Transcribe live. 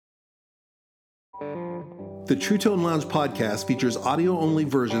The True Tone Lounge podcast features audio-only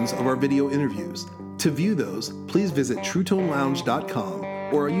versions of our video interviews. To view those, please visit TrueToneLounge.com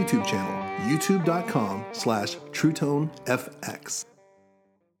or our YouTube channel, youtube.com/TrueToneFX.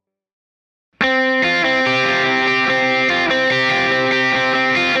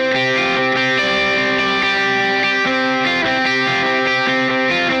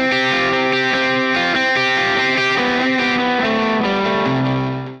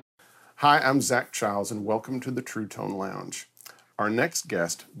 Hi, I'm Zach Childs, and welcome to the True Tone Lounge. Our next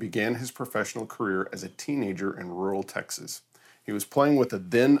guest began his professional career as a teenager in rural Texas. He was playing with a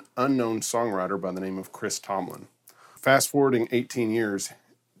then unknown songwriter by the name of Chris Tomlin. Fast forwarding 18 years,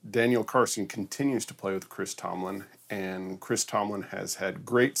 Daniel Carson continues to play with Chris Tomlin, and Chris Tomlin has had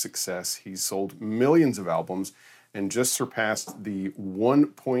great success. He's sold millions of albums and just surpassed the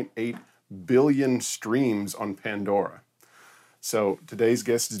 1.8 billion streams on Pandora. So today's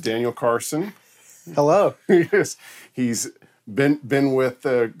guest is Daniel Carson. Hello. Yes, he's been with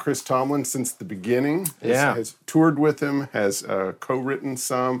Chris Tomlin since the beginning. Yeah. Has toured with him, has co-written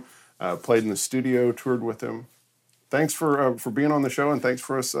some, played in the studio, toured with him. Thanks for being on the show, and thanks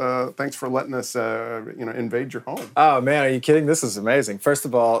for letting us invade your home. Oh man, are you kidding? This is amazing. First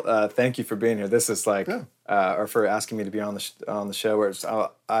of all, thank you for being here. This is like, or for asking me to be on the show. Where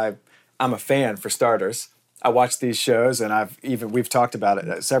I'm a fan for starters. I watch these shows, and we've talked about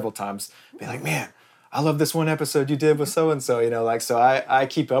it several times. Be like, man, I love this one episode you did with so and so. So I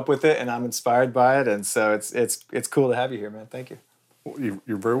keep up with it, and I'm inspired by it, and so it's cool to have you here, man. Thank you. Well,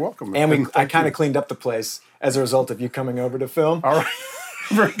 you're very welcome. And I kind of cleaned up the place as a result of you coming over to film. All right,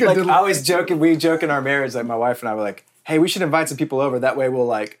 very good. I always joke, we joke in our marriage, like my wife and I were like, hey, we should invite some people over. That way we'll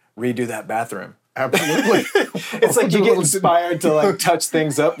like redo that bathroom. Absolutely. It's like you get inspired to like touch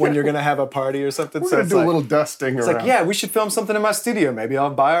things up when you're going to have a party or something. We're going to do a little dusting around. It's like, yeah, we should film something in my studio. Maybe I'll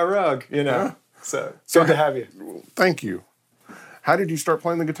buy a rug, Yeah. So good to have you. Thank you. How did you start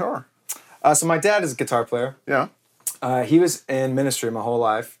playing the guitar? So my dad is a guitar player. Yeah. He was in ministry my whole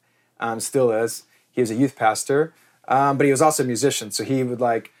life, still is. He was a youth pastor, but he was also a musician. So he would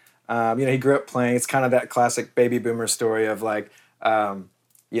he grew up playing. It's kind of that classic baby boomer story of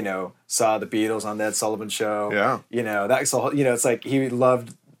saw the Beatles on the Ed Sullivan Show. Yeah. That's all. It's like he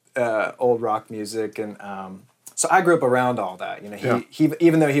loved old rock music, and so I grew up around all that. He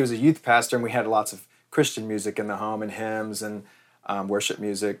even though he was a youth pastor, and we had lots of Christian music in the home and hymns and worship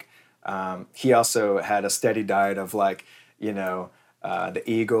music. He also had a steady diet of the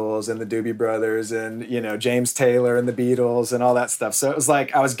Eagles and the Doobie Brothers and James Taylor and the Beatles and all that stuff. So it was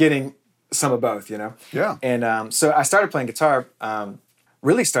like I was getting some of both. Yeah. And so I started playing guitar.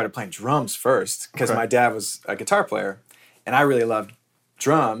 Really started playing drums first because my dad was a guitar player, and I really loved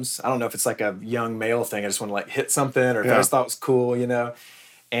drums. I don't know if it's like a young male thing. I just want to hit something, or if I just thought it was cool,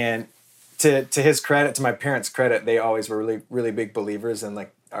 And to his credit, to my parents' credit, they always were really, really big believers in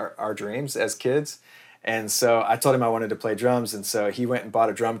our dreams as kids. And so I told him I wanted to play drums, and so he went and bought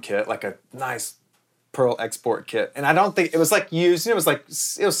a drum kit, like a nice Pearl export kit. And I don't think it was used. It was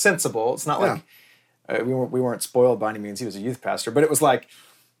sensible. It's not like. We weren't spoiled by any means. He was a youth pastor, but it was like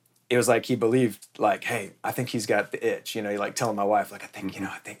he believed hey, I think he's got the itch. Telling my wife I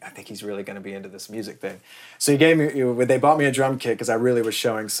think he's really going to be into this music thing. So he gave me. They bought me a drum kit because I really was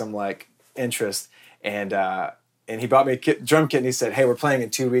showing some interest, and he bought me a drum kit, and he said, hey, we're playing in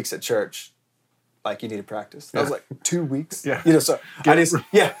 2 weeks at church. You need to practice. I was like, 2 weeks? Yeah. So get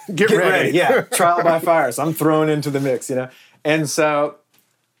ready. Yeah, trial by fire. So I'm thrown into the mix. And so.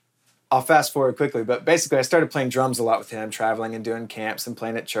 I'll fast forward quickly, but basically I started playing drums a lot with him, traveling and doing camps and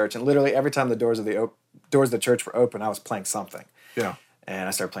playing at church. And literally every time the doors of the church were open, I was playing something. Yeah. And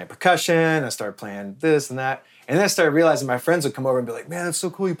I started playing percussion. I started playing this and that. And then I started realizing my friends would come over and be like, man, that's so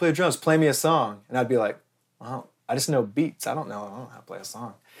cool you play drums. Play me a song. And I'd be like, well, I just know beats. I don't know how to play a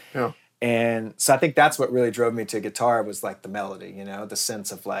song. Yeah. And so I think that's what really drove me to guitar was the melody, the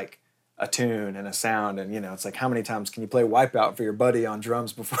sense of a tune and a sound, and it's how many times can you play Wipeout for your buddy on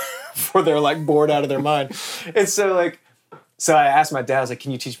drums before they're bored out of their mind? And so I asked my dad, I was like,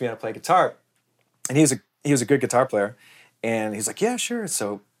 can you teach me how to play guitar? And he was a good guitar player, and he's like, yeah, sure.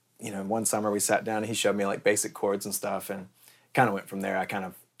 So one summer we sat down and he showed me basic chords and stuff, and kind of went from there. I kind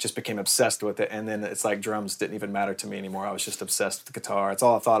of just became obsessed with it, and then it's drums didn't even matter to me anymore. I was just obsessed with the guitar. It's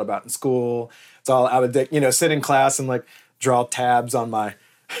all I thought about in school. It's all I would sit in class and draw tabs on my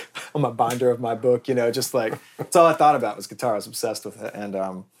binder of my book, it's all I thought about was guitar. I was obsessed with it. And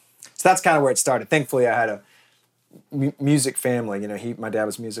so that's kind of where it started. Thankfully, I had a music family. My dad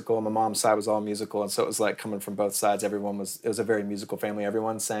was musical. My mom's side was all musical. And so it was coming from both sides. It was a very musical family.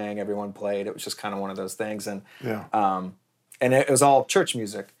 Everyone sang, everyone played. It was just kind of one of those things. And and it was all church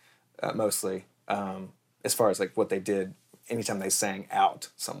music mostly. as far as like what they did anytime they sang out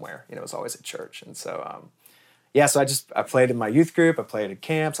somewhere. You know, it was always at church. And so, yeah, so I played in my youth group. I played at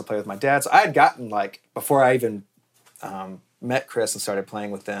camps. I played with my dad. So I had gotten like, before I even met Chris and started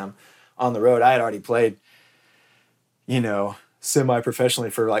playing with them on the road, I had already played, you know, semi-professionally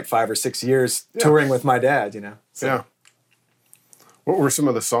for like 5 or 6 years touring with my dad, you know. So. Yeah. What were some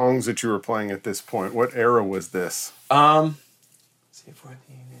of the songs that you were playing at this point? What era was this? 90s,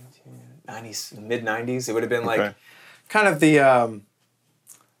 mid-90s. It would have been like kind of the, I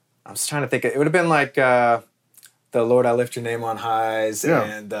was trying to think, it would have been like the Lord, I Lift Your Name on Highs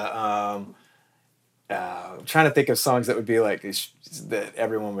and I'm trying to think of songs that would be like, that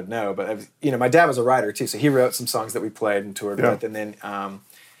everyone would know. But, you know, my dad was a writer too, so he wrote some songs that we played and toured with. And then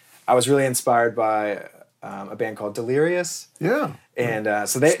I was really inspired by a band called Delirious. Yeah. And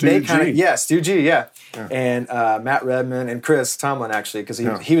so they kind of, Stu G, and Matt Redman and Chris Tomlin, actually, because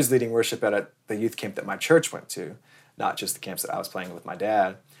he was leading worship at the youth camp that my church went to, not just the camps that I was playing with my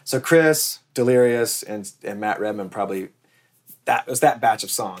dad. So Chris, Delirious, and Matt Redman probably, that was that batch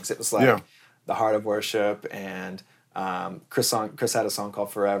of songs. It was like The Heart of Worship, and Chris had a song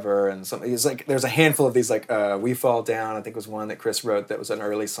called Forever, and something. It's like there's a handful of these, like We Fall Down, I think was one that Chris wrote that was an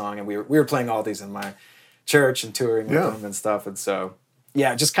early song, and we were playing all these in my church and touring with them and stuff. And so,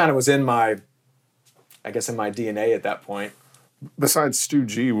 it just kind of was in my DNA at that point. Besides Stu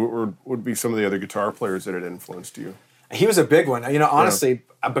G, what would be some of the other guitar players that had influenced you? He was a big one. You know, honestly,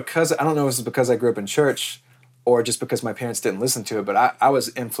 because I don't know if it's because I grew up in church or just because my parents didn't listen to it, but I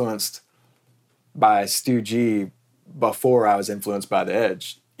was influenced by Stu G before I was influenced by The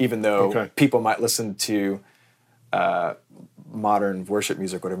Edge, even though people might listen to modern worship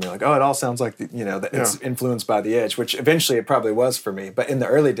music, whatever, like, oh, it all sounds like, it's influenced by The Edge, which eventually it probably was for me. But in the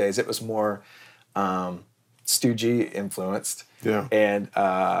early days, it was more Stu G influenced. Yeah. And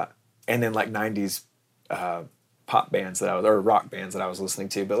then like 90s pop bands or rock bands that I was listening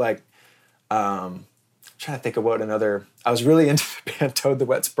to. But like, I'm trying to think of what another, I was really into the band Toad the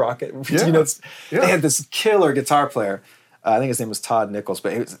Wet Sprocket. They had this killer guitar player. I think his name was Todd Nichols,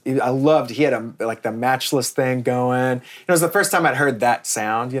 but I loved, he had the matchless thing going. It was the first time I'd heard that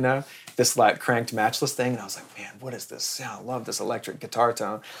sound, this like cranked matchless thing. And I was like, man, what is this sound? I love this electric guitar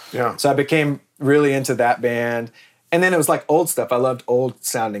tone. Yeah. So I became really into that band. And then it was like old stuff. I loved old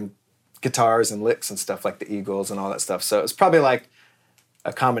sounding guitars and licks and stuff like the Eagles and all that stuff. So it was probably like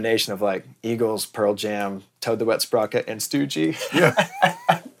a combination of like Eagles, Pearl Jam, Toad the Wet Sprocket, and Stu G. Yeah.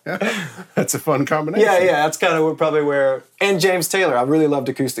 That's a fun combination. Yeah, that's kind of probably where, and James Taylor. I really loved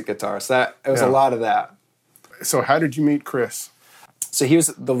acoustic guitar, so it was a lot of that. So how did you meet Chris? So he was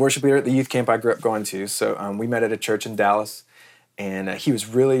the worship leader at the youth camp I grew up going to. So we met at a church in Dallas, and he was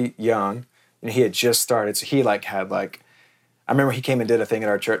really young, and he had just started. So he had I remember he came and did a thing at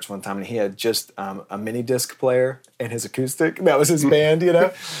our church one time, and he had just a mini disc player and his acoustic. That was his band,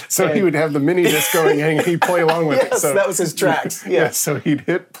 So he would have the mini disc going, and he'd play along with it. So that was his tracks. Yeah. So he'd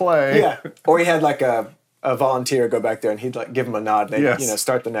hit play. Yeah. Or he had like a volunteer go back there, and he'd like give him a nod, and they'd,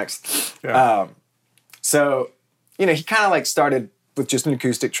 start the next. Yeah. So, he kind of started with just an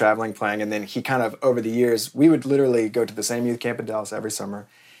acoustic traveling playing, and then he kind of, over the years, we would literally go to the same youth camp in Dallas every summer,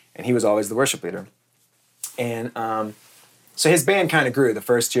 and he was always the worship leader. And so his band kind of grew. The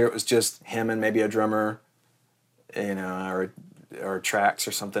first year it was just him and maybe a drummer, or tracks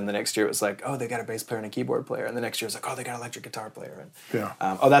or something. The next year it was like, oh, they got a bass player and a keyboard player. And the next year it was like, oh, they got an electric guitar player.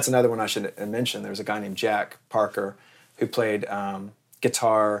 And that's another one I should mention. There was a guy named Jack Parker who played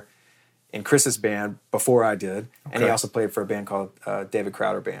guitar in Chris's band before I did. And he also played for a band called David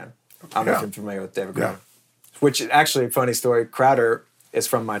Crowder Band. I don't know if you're familiar with David Crowder. Which, actually, funny story, Crowder is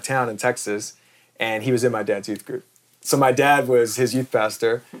from my town in Texas, and he was in my dad's youth group. So my dad was his youth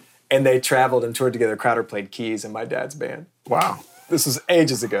pastor, and they traveled and toured together. Crowder played keys in my dad's band. Wow. This was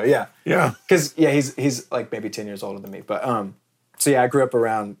ages ago, yeah. Yeah. Because, he's like maybe 10 years older than me. But, I grew up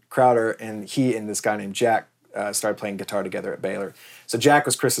around Crowder, and he and this guy named Jack started playing guitar together at Baylor. So Jack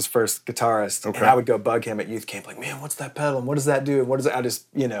was Chris's first guitarist, and I would go bug him at youth camp, like, man, what's that pedal, and what does that do, and what does that? I just,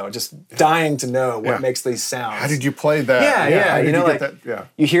 just dying to know what makes these sounds. How did you play that? Yeah.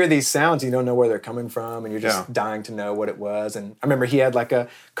 You hear these sounds, you don't know where they're coming from, and you're just dying to know what it was. And I remember he had like a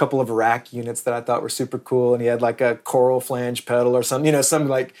couple of rack units that I thought were super cool, and he had like a choral flange pedal or something,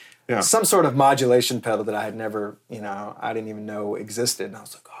 some sort of modulation pedal that I had never, I didn't even know existed. And I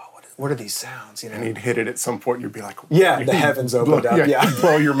was like, oh, what are these sounds? And he'd hit it at some point, you'd be like, the heavens opened up. You'd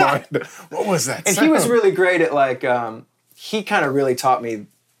blow your mind. What was that And sound? he was really great at he kind of really taught me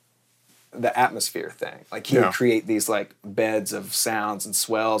the atmosphere thing. Like he would create these like beds of sounds and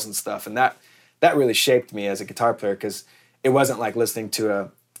swells and stuff. And that really shaped me as a guitar player, because it wasn't like listening to a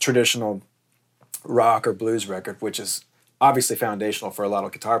traditional rock or blues record, which is obviously foundational for a lot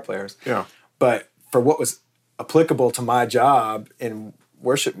of guitar players. Yeah. But for what was applicable to my job in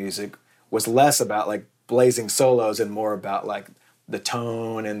worship music was less about like blazing solos and more about like the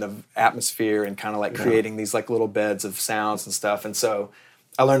tone and the atmosphere and kind of like creating these like little beds of sounds and stuff. And so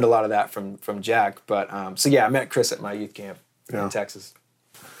I learned a lot of that from Jack. But so yeah, I met Chris at my youth camp in Texas.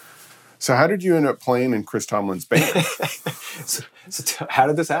 So how did you end up playing in Chris Tomlin's band? so how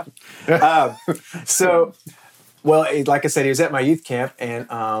did this happen? Well, like I said, he was at my youth camp,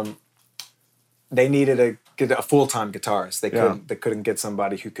 and they needed a full-time guitarist. They couldn't get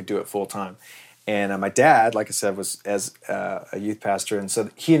somebody who could do it full-time. And my dad, like I said, was as a youth pastor, and so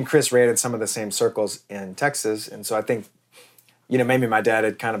he and Chris ran in some of the same circles in Texas. And so I think, maybe my dad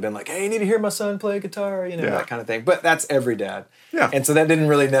had kind of been like, "Hey, you need to hear my son play guitar," that kind of thing. But that's every dad. Yeah. And so that didn't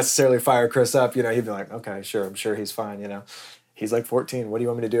really necessarily fire Chris up. He'd be like, "Okay, sure, I'm sure he's fine." He's like 14. What do you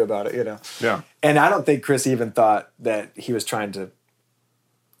want me to do about it? Yeah. And I don't think Chris even thought that he was trying to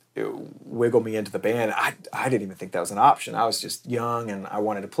wiggle me into the band. I didn't even think that was an option. I was just young and I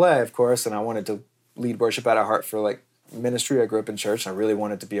wanted to play, of course, and I wanted to lead worship out of heart for like ministry. I grew up in church and I really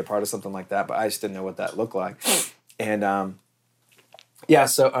wanted to be a part of something like that, but I just didn't know what that looked like. And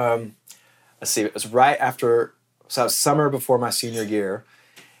let's see, it was right after, so it was summer before my senior year,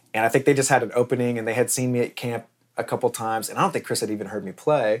 and I think they just had an opening and they had seen me at camp a couple times, and I don't think Chris had even heard me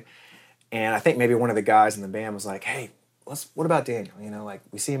play. And I think maybe one of the guys in the band was like, "Hey, what about Daniel?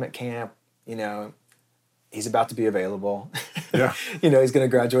 We see him at camp, he's about to be available. Yeah. He's going to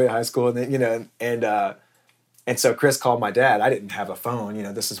graduate high school." And then, and so Chris called my dad. I didn't have a phone.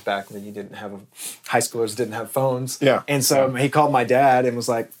 This is back when high schoolers didn't have phones. Yeah. And so he called my dad and was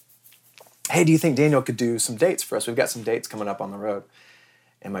like, "Hey, do you think Daniel could do some dates for us? We've got some dates coming up on the road."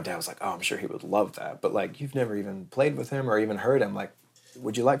 And my dad was like, "Oh, I'm sure he would love that. But like, you've never even played with him or even heard him. Like,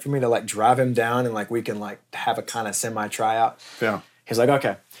 would you like for me to like drive him down and like we can like have a kind of semi tryout?" Yeah. He's like,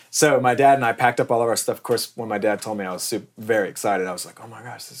 "Okay." So my dad and I packed up all of our stuff. Of course, when my dad told me, I was very excited. I was like, "Oh my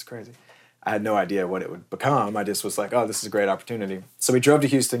gosh, this is crazy." I had no idea what it would become. I just was like, "Oh, this is a great opportunity." So we drove to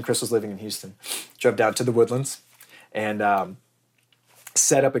Houston. Chris was living in Houston. Drove down to the Woodlands and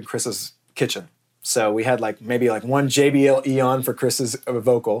set up in Chris's kitchen. So we had maybe one JBL Eon for Chris's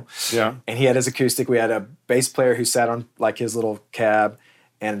vocal. Yeah. And he had his acoustic. We had a bass player who sat on his little cab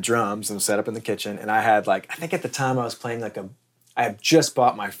and drums and set up in the kitchen. And I had I think at the time I was playing I had just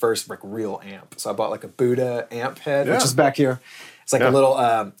bought my first real amp. So I bought a Buddha amp head, which is back here. It's a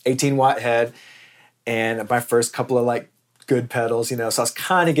little 18 watt head. And my first couple of good pedals, So I was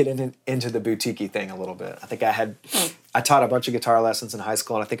kind of getting into the boutique-y thing a little bit. I think I taught a bunch of guitar lessons in high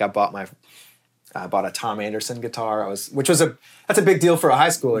school, and I think I bought a Tom Anderson guitar. That's a big deal for a high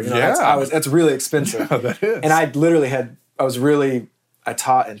schooler. That's really expensive. Yeah, that is. And I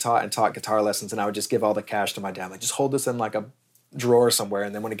taught and taught guitar lessons, and I would just give all the cash to my dad. Just hold this in a drawer somewhere,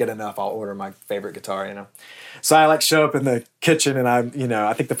 and then when I get enough, I'll order my favorite guitar. So I show up in the kitchen, and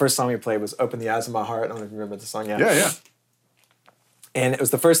I think the first song we played was "Open the Eyes of My Heart." I don't know if you remember the song. Yeah. And it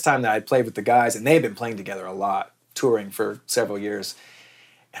was the first time that I played with the guys, and they had been playing together a lot, touring for several years.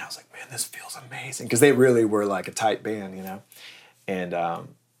 And I was like, "Man, this feels amazing," because they really were a tight band, And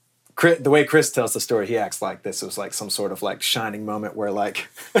the way Chris tells the story, he acts like this was some sort of shining moment where the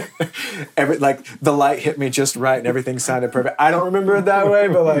light hit me just right and everything sounded perfect. I don't remember it that way,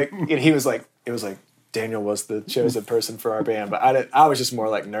 but he was it was Daniel was the chosen person for our band, but I was just more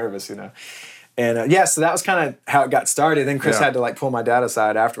nervous, And so that was kind of how it got started. Then Chris had to pull my dad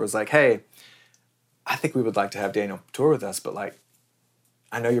aside afterwards, "Hey, I think we would like to have Daniel tour with us, but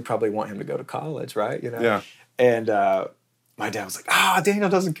I know you probably want him to go to college, right?" Yeah. And my dad was like, Daniel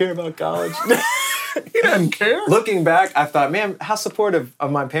doesn't care about college. He doesn't care. Looking back, I thought, man, how supportive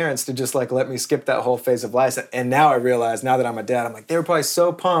of my parents to just let me skip that whole phase of life. And now I realize, now that I'm a dad, I'm they were probably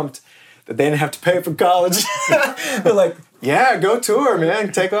so pumped that they didn't have to pay for college. They're like, "Yeah, go tour,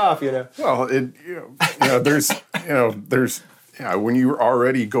 man, take off." Well, there's when you're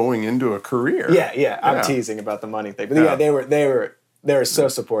already going into a career. Yeah. I'm teasing about the money thing, but they were so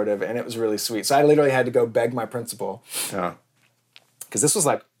supportive, and it was really sweet. So I literally had to go beg my principal. Yeah. Because this was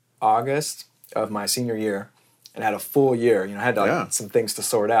August of my senior year, and I had a full year. I had some things to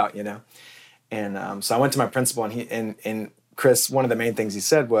sort out. And so I went to my principal, and Chris. One of the main things he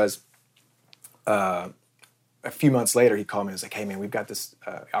said was, a few months later, he called me and was like, "Hey man, we've got this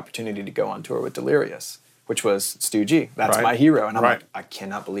opportunity to go on tour with Delirious," which was Stu G. That's my hero, and I'm like, "I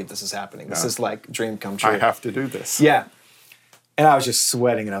cannot believe this is happening. This is dream come true. I have to do this." Yeah. And I was just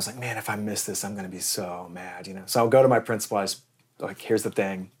sweating, and I was like, "Man, if I miss this, I'm going to be so mad." So I'll go to my principal. I was "Here's the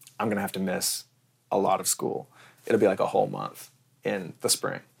thing. I'm going to have to miss a lot of school. It'll be a whole month in the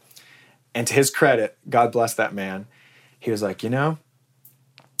spring." And to his credit, God bless that man, he was like,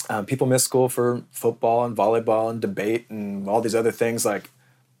 people miss school for football and volleyball and debate and all these other things. Like,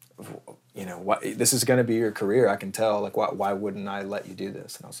 what, this is going to be your career. I can tell. Like, why wouldn't I let you do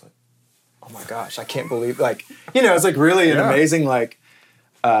this? And I was like, oh my gosh, I can't believe, like, it's like really an amazing, like,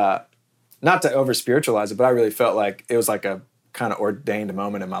 not to over spiritualize it, but I really felt like it was like a kind of ordained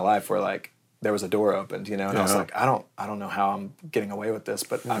moment in my life where like there was a door opened, and I was like, I don't know how I'm getting away with this,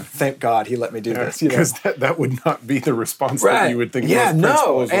 but thank God he let me do this. Because that would not be the response that you would think. Yeah,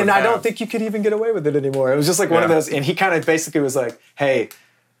 no, and I don't think you could even get away with it anymore. It was just like one of those, and he kind of basically was like, hey,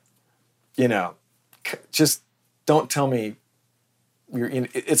 just don't tell me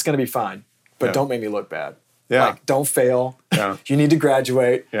it's going to be fine, but don't make me look bad. Yeah. Like, don't fail. Yeah. You need to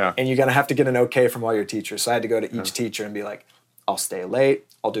graduate. Yeah. And you're going to have to get an okay from all your teachers. So I had to go to each teacher and be like, I'll stay late.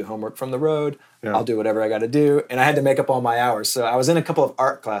 I'll do homework from the road. Yeah. I'll do whatever I got to do. And I had to make up all my hours. So I was in a couple of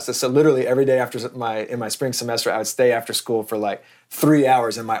art classes. So literally every day in my spring semester, I would stay after school for like 3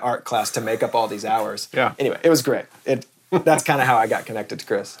 hours in my art class to make up all these hours. Yeah. Anyway, it was great. That's kind of how I got connected to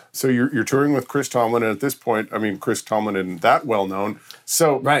Chris. So you're touring with Chris Tomlin, and at this point, I mean, Chris Tomlin isn't that well known.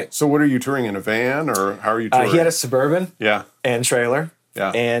 So So what are you touring, in a van, or how are you touring? He had a Suburban and trailer.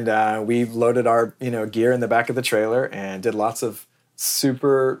 Yeah. And we loaded our gear in the back of the trailer and did lots of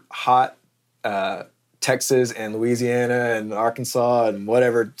super hot Texas and Louisiana and Arkansas and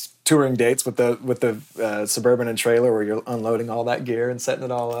whatever touring dates with the Suburban and trailer, where you're unloading all that gear and setting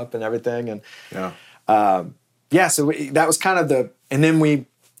it all up and everything. And so that was kind of and then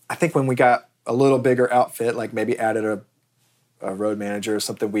I think when we got a little bigger outfit, like maybe added a road manager or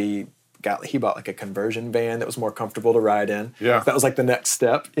something, he bought like a conversion van that was more comfortable to ride in. Yeah. That was like the next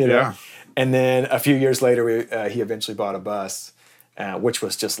step, Yeah. And then a few years later, he eventually bought a bus, which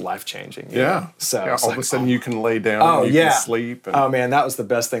was just life-changing. Yeah. So all of a sudden you can lay down, you can sleep. Oh man, that was the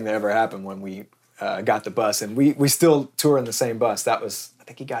best thing that ever happened when we got the bus. And we still tour in the same bus. That was, I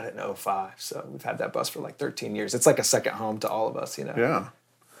think he got it in 2005. So we've had that bus for like 13 years. It's like a second home to all of us, Yeah.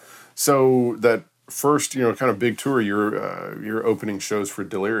 So that first, kind of big tour, you're opening shows for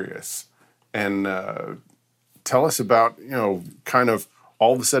Delirious. And tell us about, kind of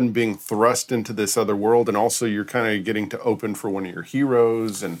all of a sudden being thrust into this other world, and also you're kind of getting to open for one of your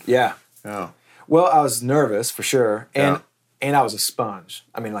heroes. And Yeah. Well, I was nervous for sure. And I was a sponge.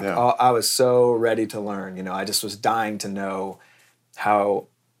 I mean, I was so ready to learn. I just was dying to know how,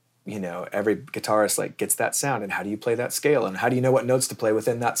 every guitarist like gets that sound, and how do you play that scale, and how do you know what notes to play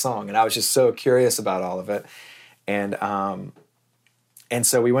within that song? And I was just so curious about all of it. And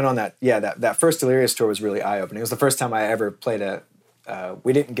so we went on that first Delirious tour was really eye-opening. It was the first time I ever played I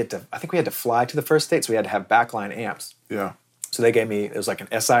think we had to fly to the first state, so we had to have backline amps. Yeah. So they gave me, it was like an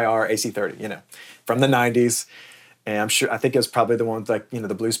SIR AC30, from the 90s. And I think it was probably the one with like,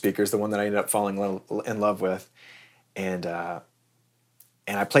 the blue speakers, the one that I ended up falling in love with. And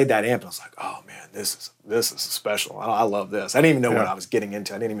I played that amp, and I was like, oh man, this is special. I love this. I didn't even know what I was getting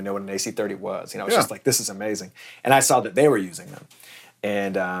into. I didn't even know what an AC30 was. It was just like, this is amazing. And I saw that they were using them.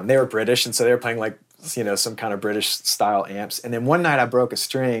 And they were British, and so they were playing like, some kind of British style amps. And then one night I broke a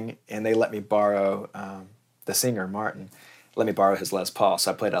string, and they let me borrow, the singer, Martin, let me borrow his Les Paul.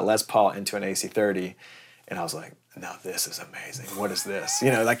 So I played a Les Paul into an AC30, and I was like, no, this is amazing. What is this?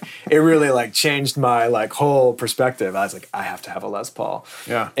 It really changed my whole perspective. I was like, I have to have a Les Paul.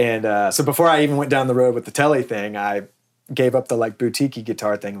 Yeah. And so before I even went down the road with the Tele thing, I gave up the boutique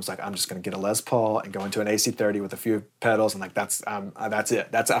guitar thing. I was like, I'm just going to get a Les Paul and go into an AC30 with a few pedals, and that's it.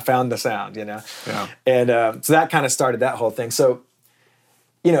 I found the sound, Yeah. And so that kind of started that whole thing. So,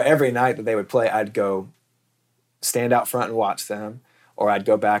 every night that they would play, I'd go stand out front and watch them, or I'd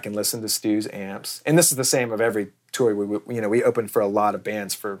go back and listen to Stu's amps. And this is the same of every tour. We opened for a lot of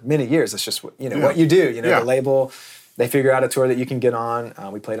bands for many years. It's just what you do. The label, they figure out a tour that you can get on.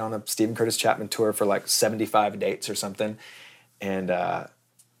 We played on a Stephen Curtis Chapman tour for 75 dates or something. And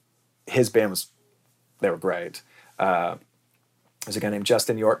his band they were great. There's a guy named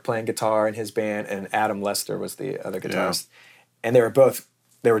Justin York playing guitar in his band, and Adam Lester was the other guitarist. Yeah. And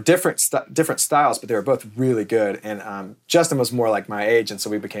they were different styles, but they were both really good. And Justin was more like my age, and so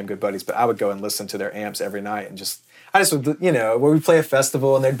we became good buddies. But I would go and listen to their amps every night, and I just would, when we play a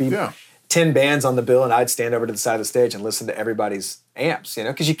festival and there'd be 10 bands on the bill, and I'd stand over to the side of the stage and listen to everybody's amps,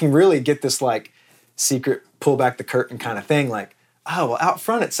 because you can really get this secret pull back the curtain kind of thing. Out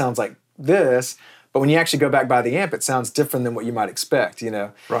front it sounds like this, but when you actually go back by the amp, it sounds different than what you might expect,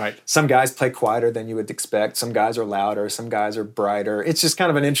 Right. Some guys play quieter than you would expect. Some guys are louder. Some guys are brighter. It's just kind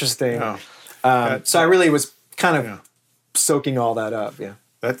of an interesting. So I really was kind of soaking all that up. Yeah.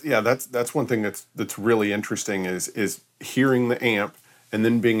 That's one thing that's really interesting is hearing the amp and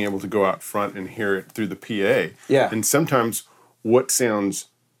then being able to go out front and hear it through the PA. Yeah. And sometimes what sounds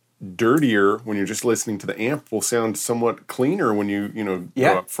dirtier when you're just listening to the amp will sound somewhat cleaner when you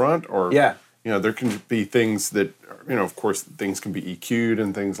go up front, or there can be things that of course things can be EQ'd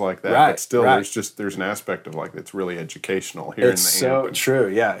and things like that, but still there's an aspect of like that's really educational here in the amp. It's so true.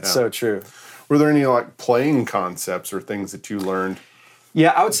 Yeah, it's so true. Were there any like playing concepts or things that you learned?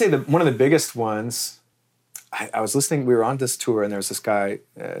 Yeah, I would say one of the biggest ones, I was listening, we were on this tour, and there was this guy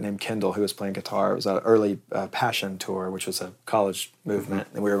named Kendall who was playing guitar. It was an early Passion tour, which was a college movement,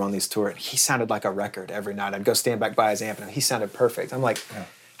 and we were on these tours, and he sounded like a record every night. I'd go stand back by his amp, and he sounded perfect. I'm like,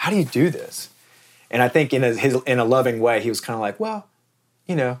 how do you do this? And I think in a loving way, he was kind of like, well,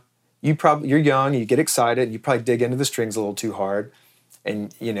 you're young, you get excited, you probably dig into the strings a little too hard,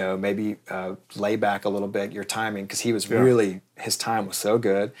 and maybe lay back a little bit your timing, because he was really, his time was so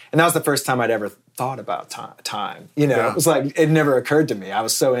good, and that was the first time I'd ever thought about time. It was like it never occurred to me. I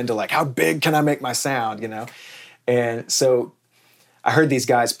was so into like, how big can I make my sound, and so I heard these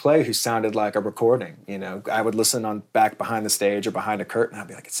guys play who sounded like a recording. I would listen on back behind the stage or behind a curtain, and I'd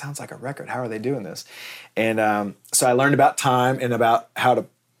be like, it sounds like a record. How are they doing this? And so I learned about time and about how to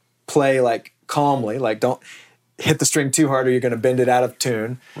play like calmly, like don't hit the string too hard or you're going to bend it out of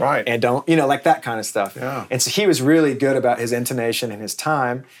tune. Right. And don't, like that kind of stuff. Yeah. And so he was really good about his intonation and his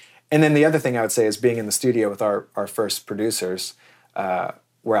time. And then the other thing I would say is being in the studio with our first producers,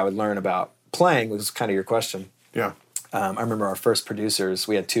 where I would learn about playing, was kind of your question. Yeah. I remember our first producers,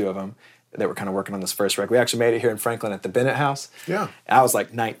 we had two of them that were kind of working on this first record. We actually made it here in Franklin at the Bennett House. Yeah. I was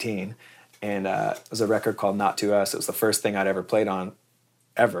like 19, and it was a record called Not To Us. It was the first thing I'd ever played on,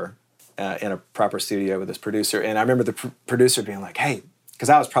 ever, in a proper studio with this producer. And I remember the producer being like, hey, because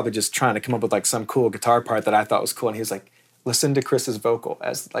I was probably just trying to come up with like some cool guitar part that I thought was cool. And he was like, listen to Chris's vocal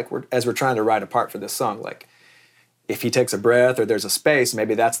as we're trying to write a part for this song. Like, if he takes a breath or there's a space,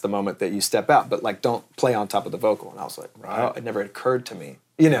 maybe that's the moment that you step out. But like, don't play on top of the vocal. And I was like, wow, it never occurred to me,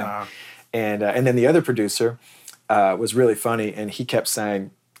 Wow. And then the other producer was really funny, and he kept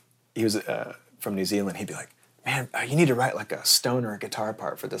saying, he was from New Zealand. He'd be like, man, you need to write like a stoner guitar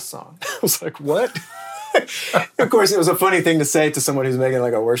part for this song. I was like, what? Of course, it was a funny thing to say to someone who's making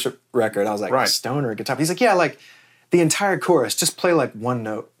like a worship record. I was like, stoner guitar. He's like, yeah, like the entire chorus, just play like one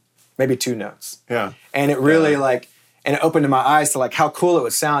note, maybe two notes. Yeah. And it really and it opened my eyes to like how cool it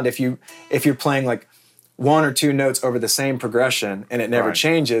would sound if you're playing like one or two notes over the same progression and it never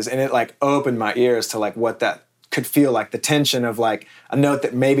changes. And it like opened my ears to like what that could feel like, the tension of like a note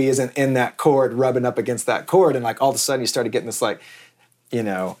that maybe isn't in that chord rubbing up against that chord, and like all of a sudden you started getting this like,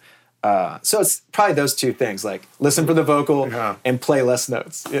 so it's probably those two things, like listen for the vocal and play less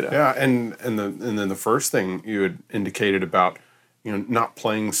notes. Yeah, and then the first thing you had indicated about not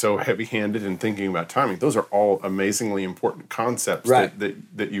playing so heavy-handed and thinking about timing, those are all amazingly important concepts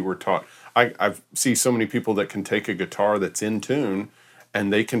that you were taught. I see so many people that can take a guitar that's in tune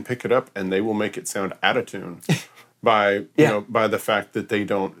and they can pick it up and they will make it sound out of tune by by the fact that they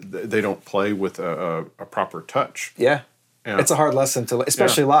don't play with a proper touch. Yeah. It's a hard lesson to,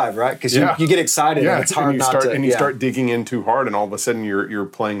 especially live, right? Because you get excited and it's hard you start digging in too hard, and all of a sudden you're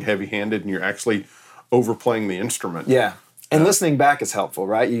playing heavy-handed and you're actually overplaying the instrument. Yeah. And listening back is helpful,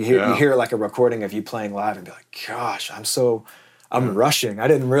 right? You hear like a recording of you playing live and be like, gosh, I'm rushing. I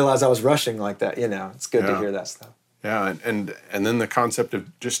didn't realize I was rushing like that. It's good to hear that stuff. Yeah, and then the concept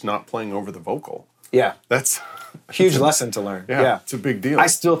of just not playing over the vocal. Yeah. That's a huge lesson to learn. Yeah. It's a big deal. I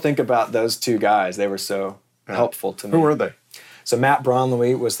still think about those two guys. They were so helpful to me. Who were they? So Matt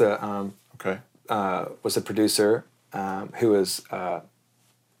Braunley was the was the producer, who was a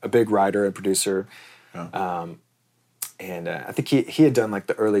big writer and producer. Yeah. And I think he had done like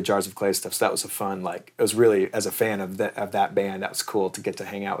the early Jars of Clay stuff, so that was a fun, like, it was really, as a fan of that band, that was cool to get to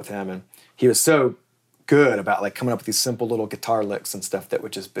hang out with him. And he was so good about like coming up with these simple little guitar licks and stuff that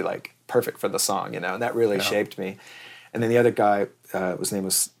would just be like perfect for the song, and that really shaped me. And then the other guy, his name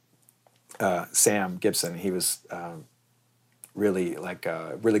was Sam Gibson. He was really like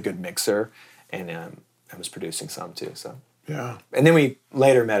a really good mixer, and I was producing some too, so. Yeah. And then we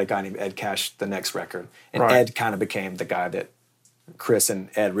later met a guy named Ed Cash the next record. And Ed kind of became the guy that Chris and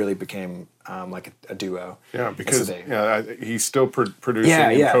Ed really became like a duo. Yeah, because he's still producing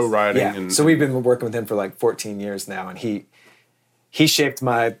and co-writing. Yeah. So we've been working with him for like 14 years now, and he shaped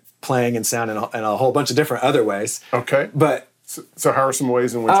my playing and sound in a whole bunch of different other ways. Okay. But so how are some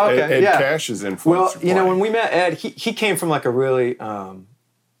ways in which Ed Cash is influenced? Well, when we met Ed, he came from like a really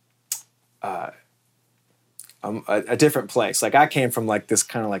a different place. Like I came from like this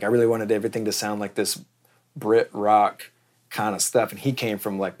kind of like, I really wanted everything to sound like this Brit rock kind of stuff, and he came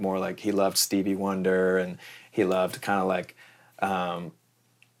from like more like, he loved Stevie Wonder, and he loved kind of like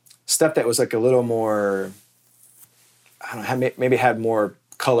stuff that was like a little more, I don't know, maybe had more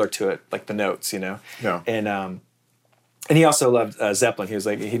color to it, like the notes, you know? Yeah. And he also loved Zeppelin. He was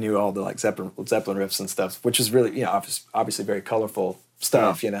like, he knew all the like Zeppelin riffs and stuff, which was really, you know, obviously very colorful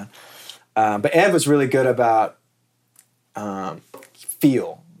stuff, you know? But Ed was really good about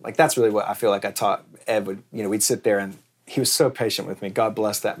feel. Like that's really what I feel like I taught Ed would, you know, we'd sit there and he was so patient with me. God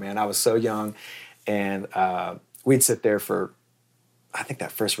bless that man. I was so young. And we'd sit there for, I think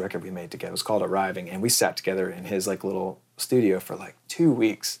that first record we made together was called Arriving. And we sat together in his like little studio for like 2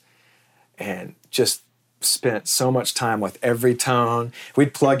 weeks and just spent so much time with every tone.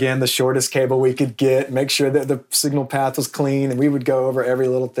 We'd plug in the shortest cable we could get, make sure that the signal path was clean, and we would go over every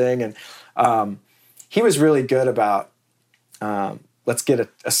little thing. And he was really good about, let's get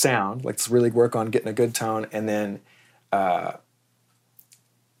a sound, let's really work on getting a good tone. And then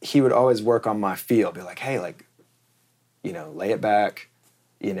he would always work on my feel, be like, hey, like, you know, lay it back,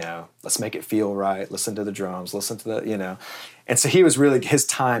 you know, let's make it feel right, listen to the drums, listen to the, you know. And so he was really, his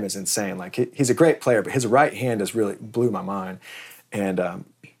time is insane. Like he's a great player, but his right hand has really blew my mind. And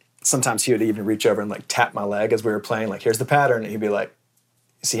sometimes he would even reach over and like tap my leg as we were playing, like, here's the pattern. And he'd be like,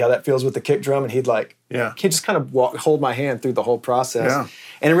 see how that feels with the kick drum? And he'd like, he'd just kind of hold my hand through the whole process. Yeah.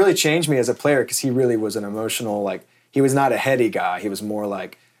 And it really changed me as a player because he really was an emotional, like, he was not a heady guy. He was more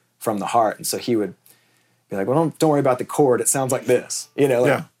like from the heart. And so he would be like, well, don't worry about the chord. It sounds like this, you know,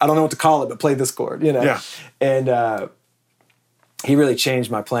 like, I don't know what to call it, but play this chord, you know? Yeah. And he really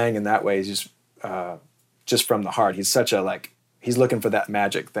changed my playing in that way. He's just from the heart. He's such a, like, he's looking for that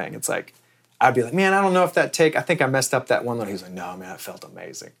magic thing. It's like, I'd be like, man, I don't know if I think I messed up that one note. He's like, no, man, it felt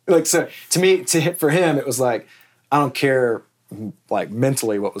amazing. Like, so to me, for him, it was like, I don't care, like,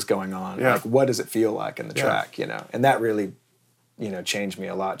 mentally what was going on. Yeah. Like, what does it feel like in the track, you know? And that really, you know, changed me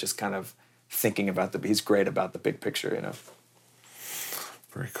a lot, just kind of thinking about he's great about the big picture, you know?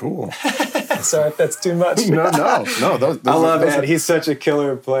 Very cool. Sorry if that's too much. No. Those I love Ed. He's such a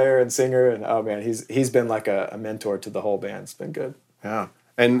killer player and singer, and oh man, he's been like a mentor to the whole band. It's been good. Yeah,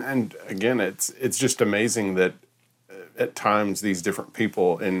 and again, it's just amazing that at times these different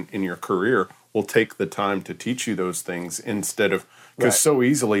people in your career will take the time to teach you those things instead of, because so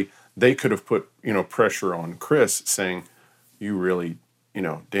easily they could have put, you know, pressure on Chris saying, you really, you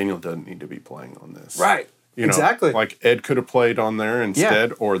know, Daniel doesn't need to be playing on this. Right. You know, exactly. Like Ed could have played on there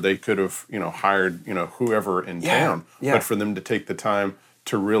instead, or they could have, you know, hired, you know, whoever in town. Yeah. But for them to take the time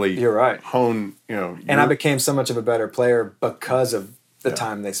to really hone, you know. And I became so much of a better player because of the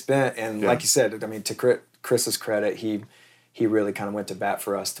time they spent. And like you said, I mean, to Chris's credit, he really kind of went to bat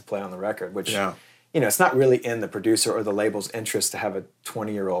for us to play on the record, which, you know, it's not really in the producer or the label's interest to have a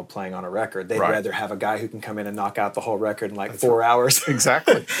 20-year-old playing on a record. They'd rather have a guy who can come in and knock out the whole record in like 4 hours.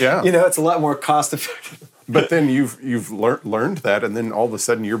 Exactly. Yeah. You know, it's a lot more cost effective. But then you've learned that, and then all of a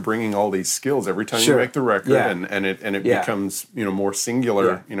sudden you're bringing all these skills every time you make the record, and it becomes, you know, more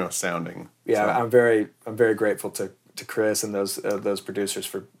singular, you know, sounding. Yeah, so. I'm very grateful to Chris and those producers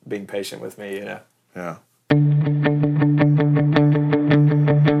for being patient with me. You know. Yeah.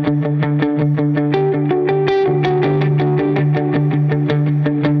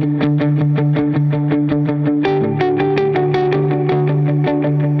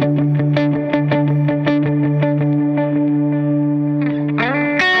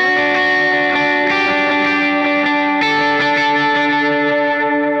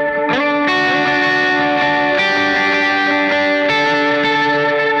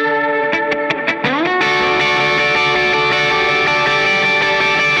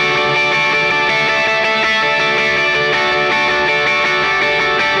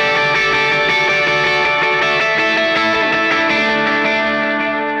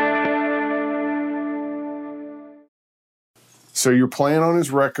 So you're playing on his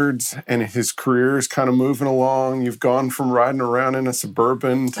records, and his career is kind of moving along. You've gone from riding around in a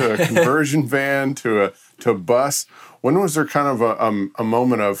Suburban to a conversion van to a bus. When was there kind of a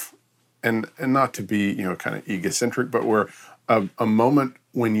moment of, and not to be, you know, kind of egocentric, but where a moment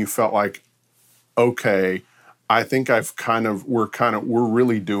when you felt like, okay, I think we're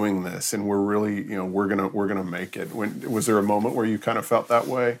really doing this, and we're really, you know, we're gonna make it. Was there a moment where you kind of felt that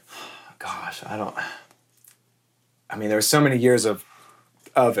way? Gosh, I mean, there were so many years of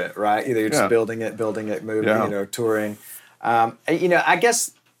it, right? Either you're just building it, moving, you know, touring. You know, I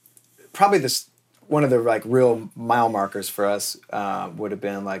guess probably one of the like real mile markers for us would have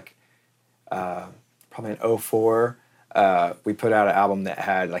been like probably in 2004. We put out an album that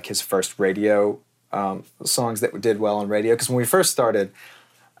had like his first radio songs that did well on radio. Because when we first started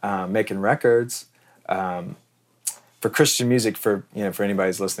making records for Christian music, for anybody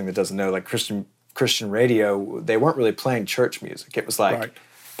who's listening that doesn't know, like Christian radio, they weren't really playing church music. It was like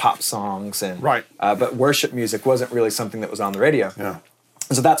pop songs and Right. But worship music wasn't really something that was on the radio. Yeah.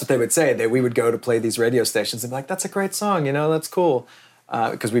 So that's what they would say. We would go to play these radio stations and be like, "That's a great song, that's cool,"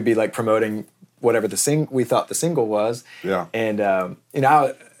 because we'd be like promoting whatever we thought the single was. Yeah. And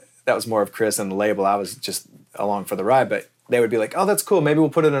that was more of Chris and the label. I was just along for the ride, but they would be like, "Oh, that's cool. Maybe we'll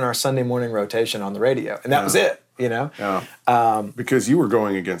put it in our Sunday morning rotation on the radio," and that was it. Yeah. Because you were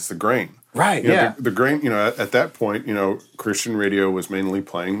going against the grain. Right. The grain. At that point, Christian radio was mainly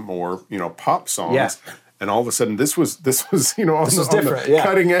playing more, pop songs. Yeah. And all of a sudden, this was on the yeah.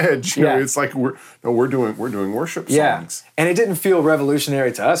 cutting edge. Yeah. It's like we're doing worship Yeah. songs. And it didn't feel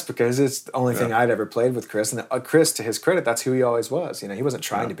revolutionary to us because it's the only thing I'd ever played with Chris. And Chris, to his credit, that's who he always was. He wasn't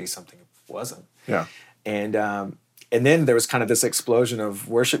trying to be something he wasn't. Yeah. And then there was kind of this explosion of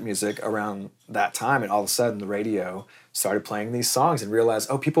worship music around that time, and all of a sudden the radio started playing these songs and realized,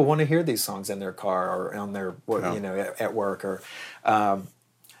 oh, people want to hear these songs in their car or on their, at work or.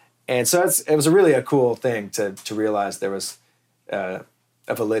 And so it was really a cool thing to realize there was a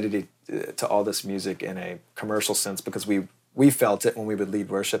validity to all this music in a commercial sense because we felt it when we would lead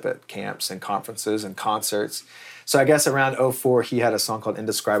worship at camps and conferences and concerts. So I guess around 2004, he had a song called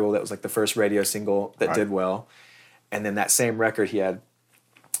Indescribable that was like the first radio single that did well. And then that same record, he had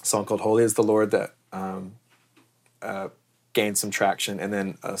a song called Holy is the Lord that gained some traction. And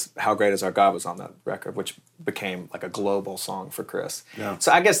then How Great Is Our God was on that record, which became like a global song for Chris. Yeah.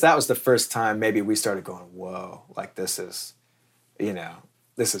 So I guess that was the first time maybe we started going, whoa, like this is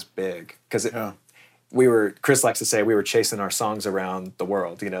big. Because Chris likes to say we were chasing our songs around the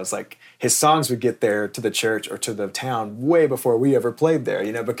world. It's like his songs would get there to the church or to the town way before we ever played there,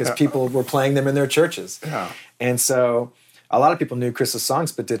 because people were playing them in their churches. Yeah. And so a lot of people knew Chris's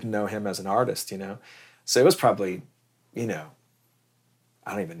songs but didn't know him as an artist, So it was probably, I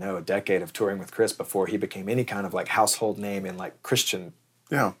don't even know, a decade of touring with Chris before he became any kind of like household name in like Christian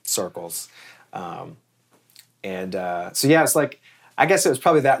circles. So it's like, I guess it was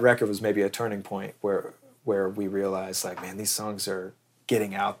probably that record was maybe a turning point where we realized like, man, these songs are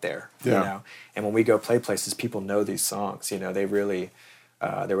getting out there, And when we go play places, people know these songs, they really,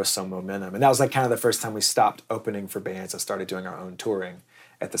 there was some momentum. And that was like kind of the first time we stopped opening for bands and started doing our own touring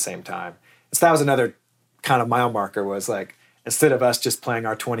at the same time. So that was another kind of mile marker was like, instead of us just playing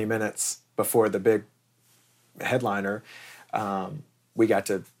our 20 minutes before the big headliner, we got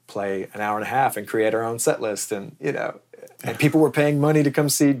to play an hour and a half and create our own set list. And, and people were paying money to come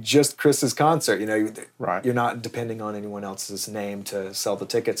see just Chris's concert. You're not depending on anyone else's name to sell the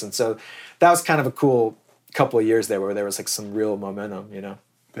tickets. And so that was kind of a cool couple of years there where there was like some real momentum,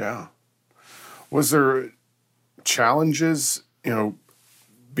 Yeah. Was there challenges,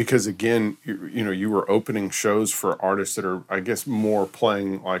 because again, you were opening shows for artists that are, I guess, more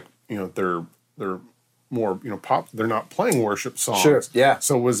playing like, they're more, pop. They're not playing worship songs. Sure. Yeah.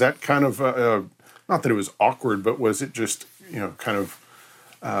 So was that kind of not that it was awkward, but was it just kind of?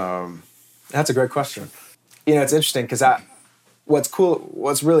 That's a great question. It's interesting because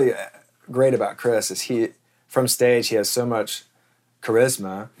what's really great about Chris is from stage he has so much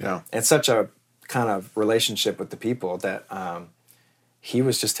charisma. Yeah. And such a kind of relationship with the people that. He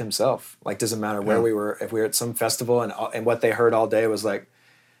was just himself. Like, doesn't matter where we were. If we were at some festival and what they heard all day was like,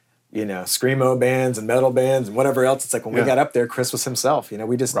 screamo bands and metal bands and whatever else. It's like when we got up there, Chris was himself.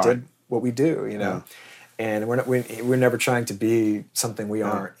 We just did what we do. And we're never trying to be something we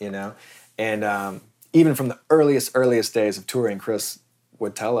aren't. And even from the earliest days of touring, Chris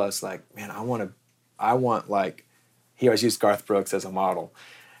would tell us like, man, I want like, he always used Garth Brooks as a model,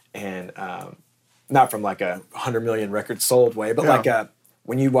 and. Not from like a 100 million records sold way, but like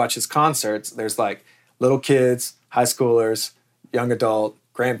when you watch his concerts, there's like little kids, high schoolers, young adult,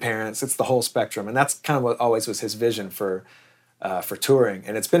 grandparents. It's the whole spectrum, and that's kind of what always was his vision for touring.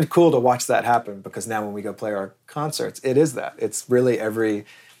 And it's been cool to watch that happen because now when we go play our concerts, it is that. It's really every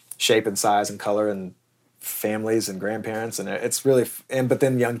shape and size and color and families and grandparents, and it's really but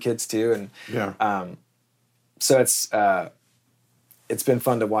then young kids too, and so it's been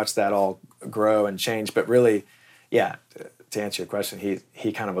fun to watch that all grow and change, but really, to answer your question,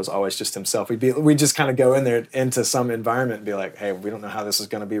 he kind of was always just himself. We'd just kind of go in there into some environment and be like, hey, we don't know how this is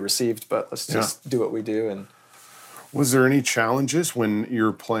going to be received, but let's just do what we do. And was there any challenges when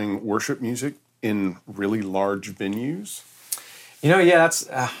you're playing worship music in really large venues? That's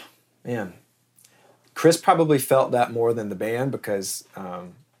man. Chris probably felt that more than the band because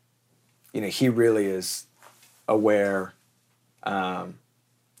he really is aware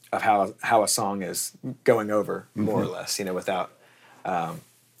of how a song is going over more or less, without, I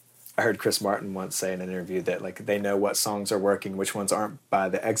heard Chris Martin once say in an interview that like they know what songs are working, which ones aren't by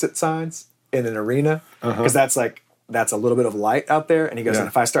the exit signs in an arena. Because that's like that's a little bit of light out there. And he goes, Yeah. and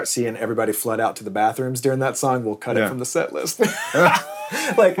if I start seeing everybody flood out to the bathrooms during that song, we'll cut it from the set list.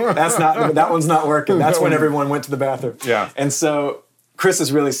 Like, that one's not working. That's when everyone went to the bathroom. Yeah. And so Chris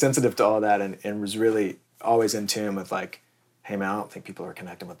is really sensitive to all that and was really always in tune with like, hey man, I don't think people are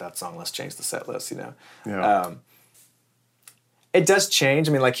connecting with that song. Let's change the set list, you know? Yeah. It does change.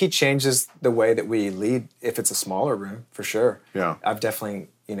 I mean, like he changes the way that we lead if it's a smaller room, for sure. Yeah. I've definitely,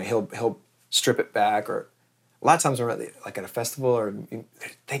 you know, he'll strip it back, or a lot of times we're at a festival, or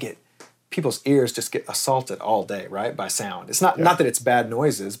people's ears just get assaulted all day, right, by sound. It's not that it's bad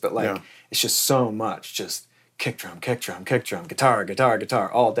noises, but like it's just so much, just kick drum,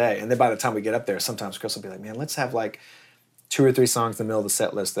 guitar all day. And then by the time we get up there, sometimes Chris will be like, man, let's have like 2 or 3 songs in the middle of the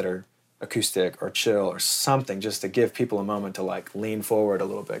set list that are acoustic or chill or something, just to give people a moment to like lean forward a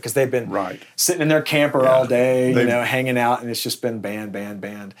little bit, because they've been sitting in their camper all day, you know, hanging out, and it's just been band.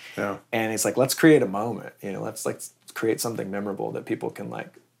 Yeah. And it's like, let's create a moment, you know, let's create something memorable that people can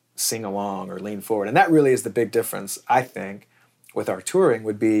like sing along or lean forward. And that really is the big difference, I think, with our touring,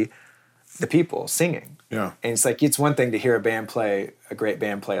 would be the people singing. Yeah. And it's like, it's one thing to hear a great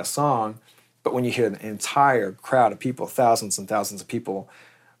band play a song, but when you hear an entire crowd of people, thousands and thousands of people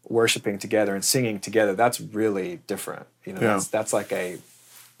worshiping together and singing together, that's really different. You know, that's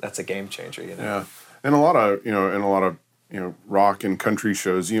a game changer, you know. Yeah. And a lot of rock and country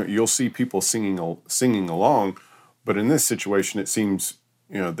shows, you know, you'll see people singing along, but in this situation it seems,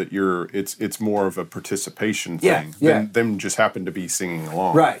 you know, that it's more of a participation thing than them just happen to be singing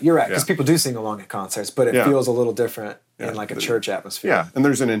along. Right, you're right, because people do sing along at concerts, but it feels a little different in like a church atmosphere. Yeah, and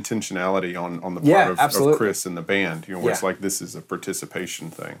there's an intentionality on the part of Chris and the band. You know, it's like this is a participation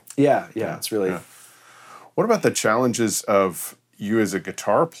thing. Yeah, it's really. Yeah. What about the challenges of you as a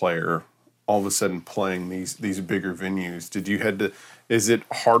guitar player, all of a sudden playing these bigger venues? Is it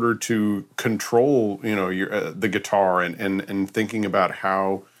harder to control, you know, your the guitar and thinking about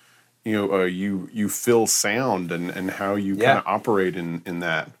how, you know, you feel sound and how you kind of operate in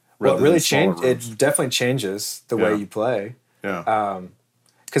that? Well, it really changed. It definitely changes the way you play. Yeah.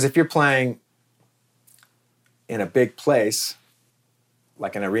 Because if you're playing in a big place,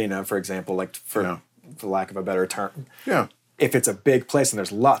 like an arena, for example, like for lack of a better term. Yeah. If it's a big place and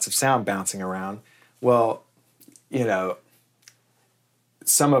there's lots of sound bouncing around, well, you know,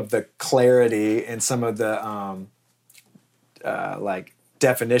 some of the clarity and some of the like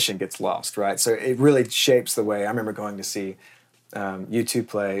definition gets lost, right? So it really shapes the way. I remember going to see U2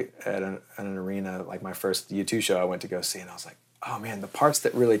 play at an arena, like my first U2 show I went to go see, and I was like, oh man, the parts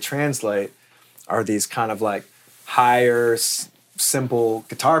that really translate are these kind of like higher, simple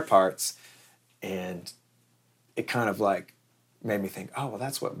guitar parts, and it kind of like made me think, oh, well,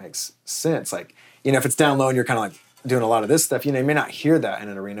 that's what makes sense. Like, you know, if it's down low and you're kind of like doing a lot of this stuff, you know, you may not hear that in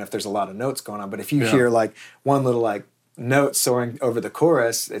an arena if there's a lot of notes going on, but if you hear like one little like note soaring over the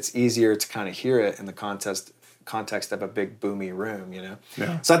chorus, it's easier to kind of hear it in the context of a big boomy room, you know?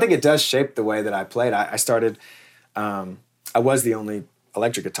 Yeah. So I think it does shape the way that I played. I started, I was the only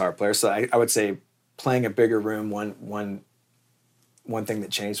electric guitar player, so I would say playing a bigger room, one thing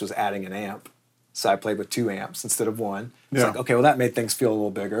that changed was adding an amp. So I played with 2 amps instead of 1. It's like, okay, well, that made things feel a little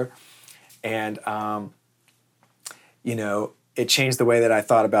bigger. And, you know, it changed the way that I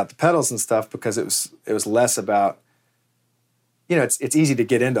thought about the pedals and stuff, because it was less about, you know, it's easy to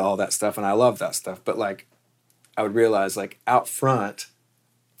get into all that stuff, and I love that stuff. But, like, I would realize, like, out front,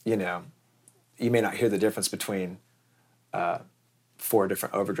 you know, you may not hear the difference between 4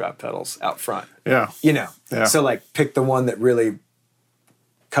 different overdrive pedals out front. Yeah. You know? Yeah. So, like, pick the one that really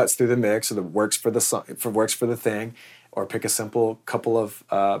cuts through the mix, or that works for the thing, or pick a simple couple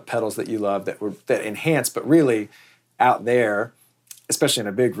of pedals that you love that enhance, but really out there, especially in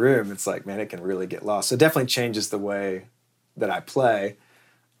a big room, it's like, man, it can really get lost. So it definitely changes the way that I play.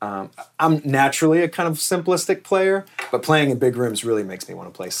 I'm naturally a kind of simplistic player, but playing in big rooms really makes me want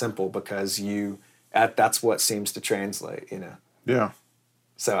to play simple, because that's what seems to translate, you know? Yeah.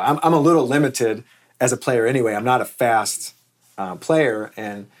 So I'm a little limited as a player anyway. I'm not a fast player,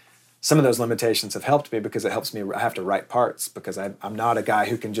 and some of those limitations have helped me, because it helps me. I have to write parts, because I'm not a guy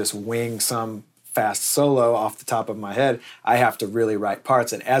who can just wing some fast solo off the top of my head. I have to really write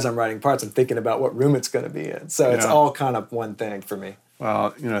parts, and as I'm writing parts, I'm thinking about what room it's going to be in. So it's all kind of one thing for me.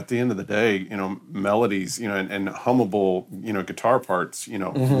 Well, you know, at the end of the day, you know, melodies, you know, and hummable, you know, guitar parts, you know,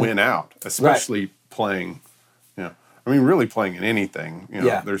 win out, especially playing, you know, I mean, really playing in anything. You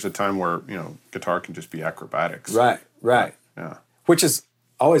know, there's a time where, you know, guitar can just be acrobatics. Right. Yeah. Which is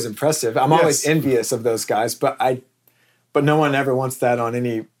always impressive. I'm always envious of those guys, but no one ever wants that on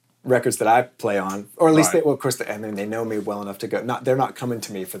any records that I play on, or at least Right. of course, they know me well enough to go. They're not coming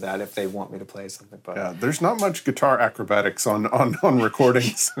to me for that if they want me to play something. But Yeah, there's not much guitar acrobatics on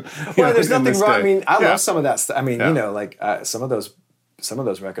recordings. well, there's in nothing this wrong. I day. mean, I Yeah. love some of that stuff. I mean, Yeah. you know, like some of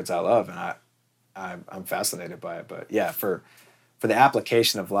those records I love, and I'm fascinated by it. But yeah, for the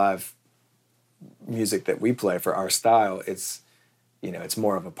application of live music that we play for our style, it's it's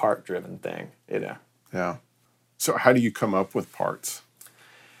more of a part driven thing. Yeah. So how do you come up with parts?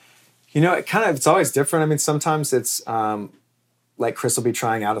 It's always different. I mean, sometimes it's like Chris will be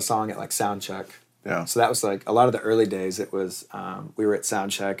trying out a song at like sound check. Yeah. So that was like a lot of the early days. It was we were at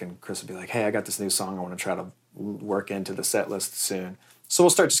sound check and Chris would be like, "Hey, I got this new song. I want to try to work into the set list soon." So we'll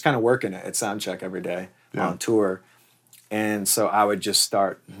start just kind of working it at sound check every day on tour. And so I would just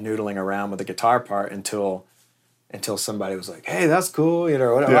start noodling around with the guitar part until somebody was like, "Hey, that's cool,"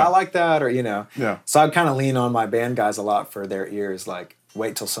 or whatever. Yeah. I like that, or Yeah. So I'd kind of lean on my band guys a lot for their ears, like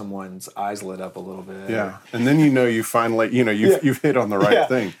wait till someone's eyes lit up a little bit. Yeah. And then you finally you've hit on the right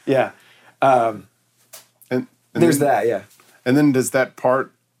thing. Yeah. And There's then, that. Yeah. And then does that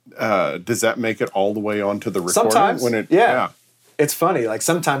part does that make it all the way onto the recording? Sometimes. When it Yeah. It's funny. Like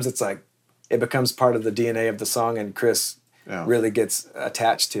sometimes it's like it becomes part of the DNA of the song, and Chris really gets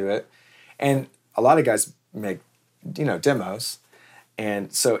attached to it. And a lot of guys make demos,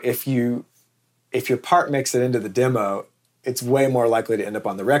 and so if your part makes it into the demo, it's way more likely to end up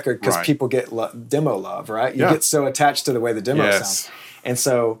on the record because Right. people get demo love, right? You Yeah. get so attached to the way the demo Yes. sounds. And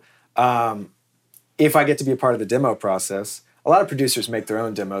so if I get to be a part of the demo process, a lot of producers make their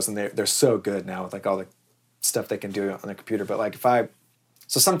own demos, and they're so good now with like all the stuff they can do on the computer. But like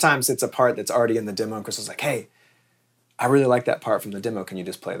so sometimes it's a part that's already in the demo, and Chris is like, "Hey, I really like that part from the demo. Can you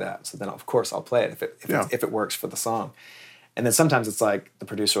just play that?" So then, of course, I'll play it if it works for the song. And then sometimes it's like the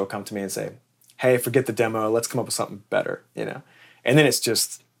producer will come to me and say, "Hey, forget the demo. Let's come up with something better," And then it's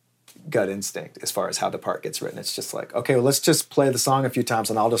just gut instinct as far as how the part gets written. It's just like, okay, well, let's just play the song a few times,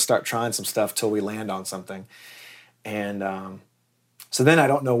 and I'll just start trying some stuff till we land on something. And so then I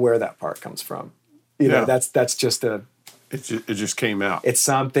don't know where that part comes from. That's just it just came out. it's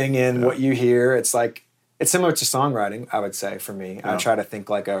something in what you hear. It's like, it's similar to songwriting, I would say, for me. I try to think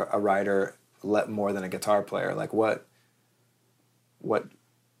like a writer more than a guitar player. Like what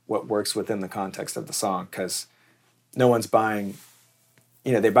works within the context of the song, because no one's buying,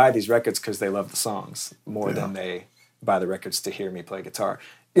 they buy these records because they love the songs more than they buy the records to hear me play guitar.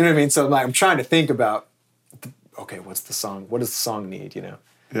 You know what I mean? So I'm trying to think about, okay, what's the song? What does the song need, Yeah.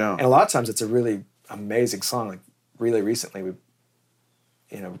 And a lot of times it's a really amazing song. Like really recently we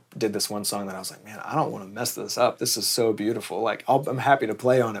did this one song that I was like, man, I don't want to mess this up. This is so beautiful. Like I'm happy to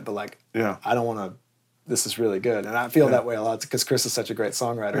play on it, but like, I don't want to, this is really good. And I feel that way a lot because Chris is such a great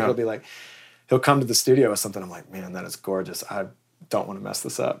songwriter. Yeah. He'll be like, he'll come to the studio with something. I'm like, man, that is gorgeous. I don't want to mess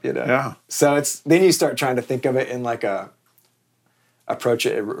this up, Yeah. So then you start trying to think of it in like approach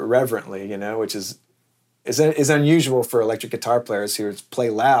it reverently, which is unusual for electric guitar players who play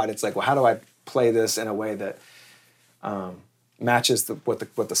loud. It's like, well, how do I play this in a way that matches what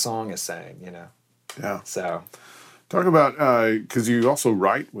the song is saying, Yeah. So Talk about because you also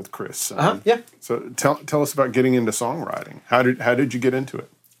write with Chris. yeah. So tell us about getting into songwriting. How did you get into it?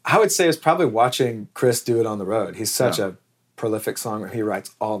 I would say it's probably watching Chris do it on the road. He's such a prolific songwriter. He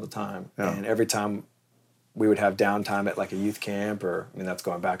writes all the time, and every time we would have downtime at like a youth camp, or that's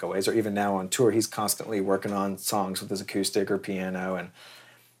going back a ways, or even now on tour, he's constantly working on songs with his acoustic or piano. And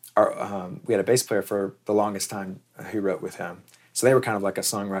we had a bass player for the longest time who wrote with him, so they were kind of like a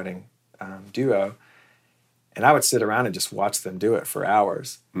songwriting duo. And I would sit around and just watch them do it for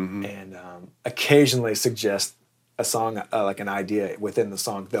hours, and occasionally suggest a song, like an idea within the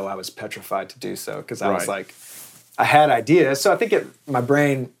song, though I was petrified to do so because I was like, I had ideas. So I think my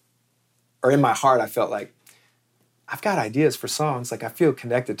brain, or in my heart, I felt like, I've got ideas for songs. Like I feel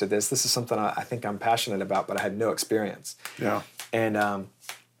connected to this. This is something I think I'm passionate about, but I had no experience. Yeah. And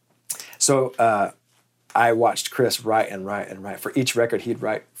so I watched Chris write and write and write. For each record, he'd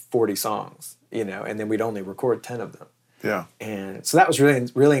write 40 songs, and then we'd only record 10 of them. Yeah. And so that was really,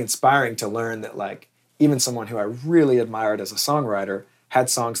 really inspiring to learn that like even someone who I really admired as a songwriter had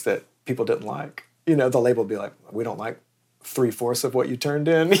songs that people didn't like. The label would be like, we don't like 3/4 of what you turned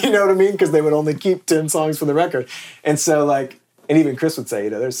in. You know what I mean? Because they would only keep 10 songs for the record. And so like, and even Chris would say,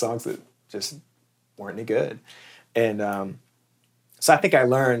 there's songs that just weren't any good. And so I think I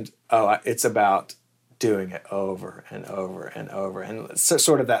learned, it's about doing it over and over and over. And so,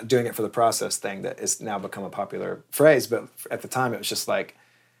 sort of that doing it for the process thing that has now become a popular phrase. But at the time, it was just like,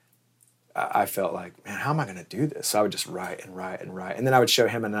 I felt like, man, how am I going to do this? So I would just write and write and write. And then I would show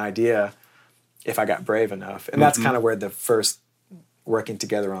him an idea if I got brave enough. And that's kind of where the first working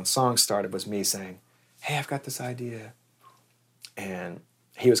together on songs started was me saying, hey, I've got this idea. And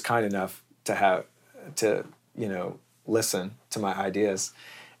he was kind enough to listen to my ideas.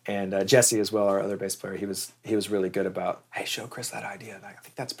 And Jesse as well, our other bass player, he was really good about, hey, show Chris that idea. I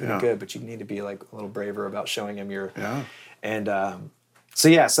think that's pretty good, but you need to be like a little braver about showing him your. Yeah. And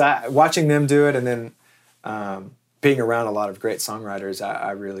watching them do it, and then being around a lot of great songwriters,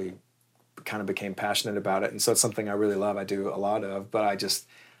 I really kind of became passionate about it. And so it's something I really love. I do a lot of, but I just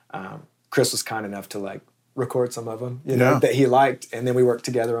Chris was kind enough to like record some of them, that he liked, and then we worked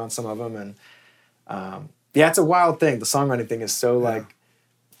together on some of them. And it's a wild thing. The songwriting thing is so like.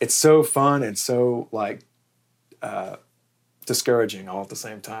 It's so fun and so like discouraging all at the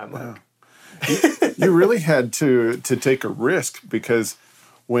same time. Like, you really had to take a risk, because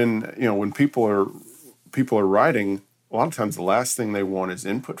when people are writing, a lot of times the last thing they want is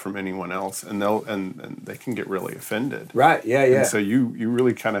input from anyone else, and they can get really offended. Right. Yeah. Yeah. And so you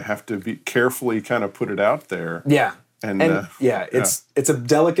really kind of have to be carefully kind of put it out there. Yeah. It's a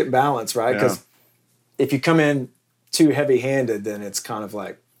delicate balance, right? Because if you come in too heavy-handed, then it's kind of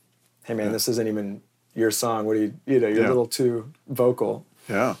like, hey man, this isn't even your song. What do you're a little too vocal.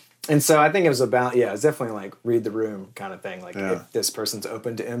 Yeah. And so I think it was about, it's definitely like read the room kind of thing. Like if this person's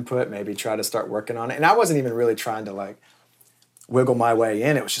open to input, maybe try to start working on it. And I wasn't even really trying to like wiggle my way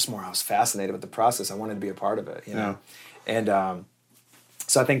in. It was just more, I was fascinated with the process. I wanted to be a part of it, know? And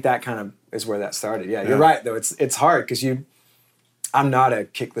so I think that kind of is where that started. Yeah, you're right though. It's hard because I'm not a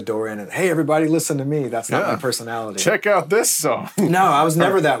kick the door in and, hey, everybody listen to me. That's not my personality. Check out this song. No, I was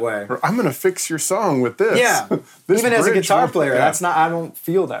never that way. Or I'm going to fix your song with this. Yeah. Even as a guitar player, that's I don't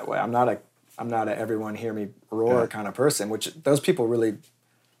feel that way. I'm not a everyone hear me roar kind of person, which those people really,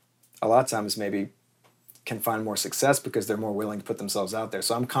 a lot of times maybe can find more success because they're more willing to put themselves out there.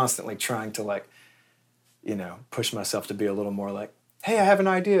 So I'm constantly trying to like, push myself to be a little more like, hey, I have an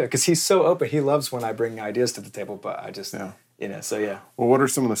idea. Because he's so open. He loves when I bring ideas to the table, but I just... so yeah. Well, what are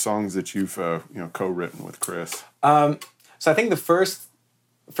some of the songs that you've co-written with Chris? So I think the first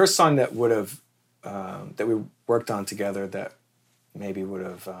song that would have that we worked on together that maybe would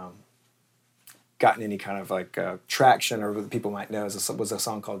have gotten any kind of like traction or what people might know was a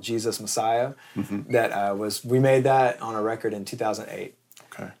song called Jesus Messiah. Mm-hmm. That we made that on a record in 2008.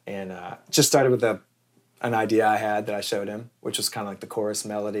 Okay. And just started with an idea I had that I showed him, which was kind of like the chorus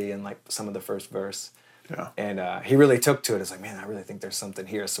melody and like some of the first verse. Yeah. And he really took to it. It's like, man, I really think there's something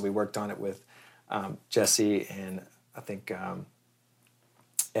here. So we worked on it with Jesse and I think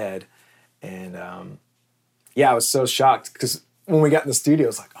Ed. And I was so shocked because when we got in the studio,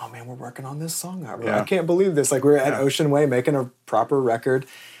 it's like, oh man, we're working on this song. I can't believe this. Like we're at Ocean Way making a proper record,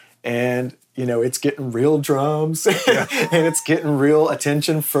 and it's getting real drums and it's getting real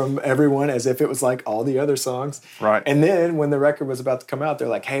attention from everyone as if it was like all the other songs. Right. And then when the record was about to come out, they're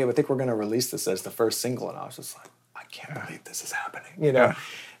like, hey, I think we're going to release this as the first single. And I was just like, I can't believe this is happening, Yeah.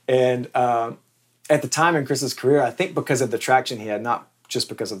 And at the time in Chris's career, I think because of the traction he had, not just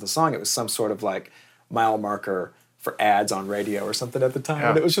because of the song, it was some sort of like mile marker for ads on radio or something at the time. Yeah.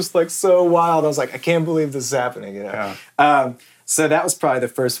 And it was just like so wild. I was like, I can't believe this is happening, Yeah. So that was probably the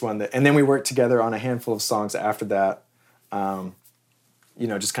first one. And then we worked together on a handful of songs after that,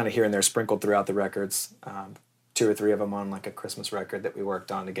 just kind of here and there sprinkled throughout the records, 2 or 3 of them on like a Christmas record that we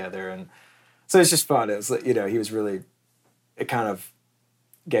worked on together. And so it's just fun. It was, he was really, it kind of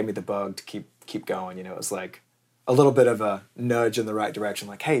gave me the bug to keep going. It was like a little bit of a nudge in the right direction.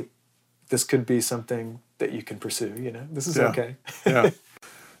 Like, hey, this could be something that you can pursue, this is okay. Yeah.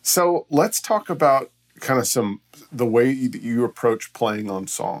 So let's talk about kind of the way that you approach playing on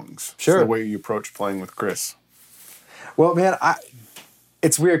songs. Sure. So the way you approach playing with Chris. Well, man,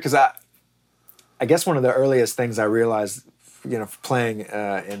 it's weird because I guess one of the earliest things I realized, playing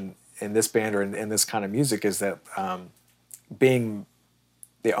in this band or in this kind of music is that being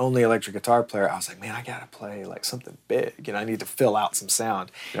the only electric guitar player, I was like, man, I gotta play like something big. I need to fill out some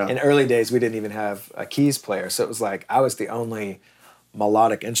sound. Yeah. In early days, we didn't even have a keys player, so it was like I was the only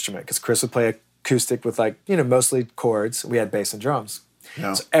melodic instrument because Chris would play acoustic with like mostly chords. We had bass and drums,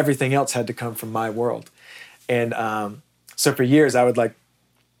 so everything else had to come from my world. And so for years, I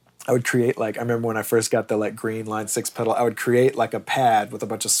would create like, I remember when I first got the like green line 6 pedal, I would create like a pad with a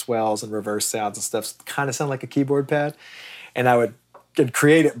bunch of swells and reverse sounds and stuff, kind of sound like a keyboard pad, and I would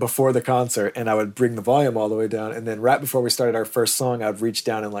create it before the concert, and I would bring the volume all the way down, and then right before we started our first song, I'd reach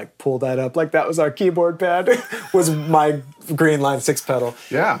down and like pull that up like that was our keyboard pad was my green line 6 pedal.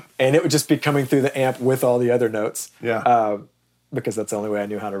 Yeah. And it would just be coming through the amp with all the other notes. Yeah. Because that's the only way I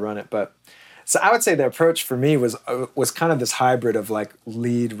knew how to run it. But so I would say the approach for me was kind of this hybrid of like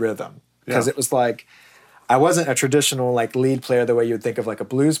lead rhythm, because it was like I wasn't a traditional like lead player the way you would think of like a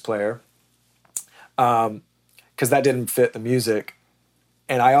blues player, because that didn't fit the music,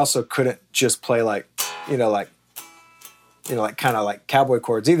 and I also couldn't just play like kind of like cowboy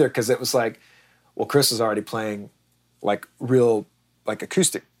chords either, because it was like, well, Chris is already playing like real like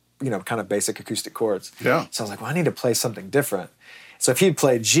acoustic, kind of basic acoustic chords. Yeah. So I was like, well, I need to play something different. So if he'd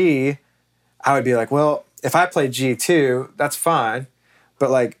play G, I would be like, well, if I play G too, that's fine,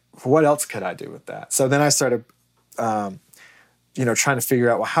 but like, what else could I do with that? So then I started, trying to figure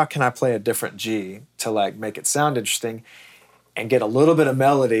out, well, how can I play a different G to like make it sound interesting and get a little bit of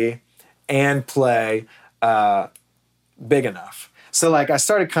melody and play big enough. So like I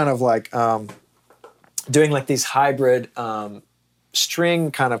started kind of like doing like these hybrid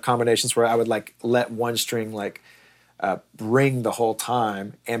string kind of combinations where I would like let one string like ring the whole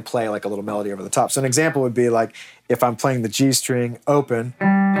time and play like a little melody over the top. So an example would be like if I'm playing the G string open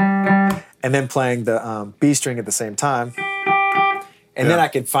and then playing the B string at the same time, and then I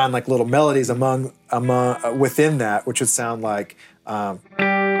could find like little melodies among within that, which would sound like.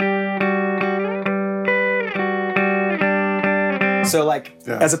 So like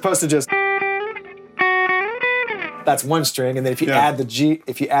as opposed to just that's one string, and then if you add the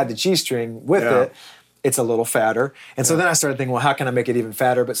G string with it, it's a little fatter. And so then I started thinking, well, how can I make it even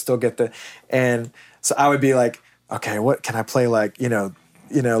fatter but still get the, and so I would be like, okay, what can I play like,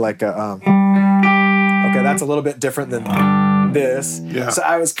 like a okay, that's a little bit different than this. Yeah. So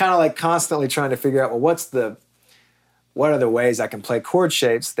I was kind of like constantly trying to figure out, well, what are the ways I can play chord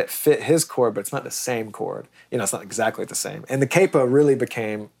shapes that fit his chord, but it's not the same chord. It's not exactly the same. And the capo really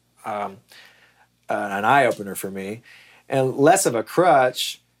became an eye-opener for me. And less of a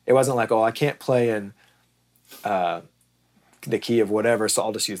crutch. It wasn't like, oh, I can't play in the key of whatever, so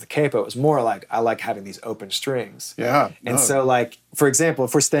I'll just use the capo. It was more like, I like having these open strings. Yeah. And so like, for example,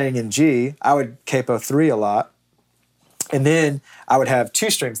 if we're staying in G, I would capo 3 a lot. And then I would have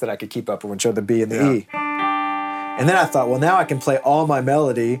 2 strings that I could keep up, which are the B and the E. And then I thought, well, now I can play all my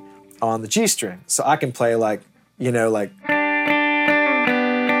melody on the G string. So I can play like, like.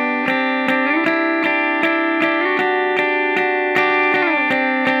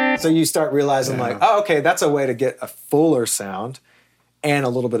 So you start realizing like, oh, okay, that's a way to get a fuller sound and a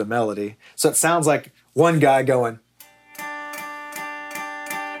little bit of melody. So it sounds like one guy going,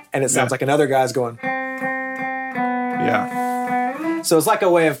 and it sounds like another guy's going. Yeah. So it's like a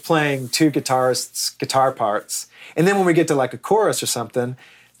way of playing 2 guitarists' guitar parts. And then when we get to like a chorus or something,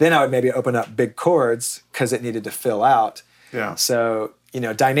 then I would maybe open up big chords because it needed to fill out. Yeah. So,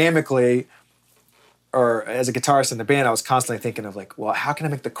 dynamically, or as a guitarist in the band, I was constantly thinking of like, well, how can I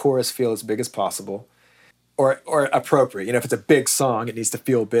make the chorus feel as big as possible or appropriate? If it's a big song, it needs to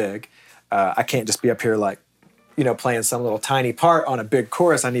feel big. I can't just be up here like, playing some little tiny part on a big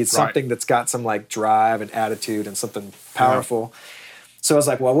chorus. I need something that's got some like drive and attitude and something powerful. So I was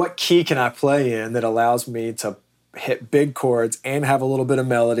like, well, what key can I play in that allows me to hit big chords and have a little bit of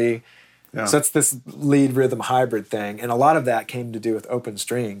melody? Yeah. So it's this lead rhythm hybrid thing. And a lot of that came to do with open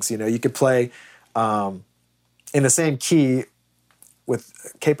strings. You could play in the same key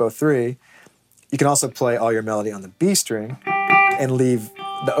with capo 3. You can also play all your melody on the B string and leave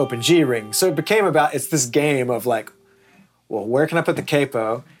the open G ring. So it became it's this game of like, well, where can I put the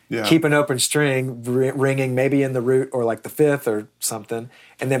capo? Yeah. Keep an open string ringing maybe in the root or like the 5th or something,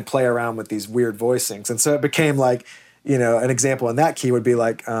 and then play around with these weird voicings. And so it became like, an example in that key would be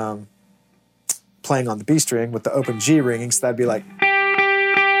like playing on the B string with the open G ringing. So that'd be like.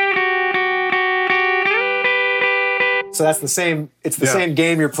 So that's the same. It's the same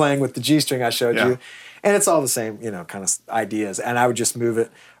game you're playing with the G string I showed you. And it's all the same, kind of ideas. And I would just move it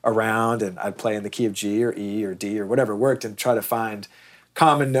around, and I'd play in the key of G or E or D or whatever worked, and try to find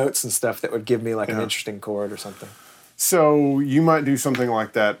common notes and stuff that would give me like an interesting chord or something. So you might do something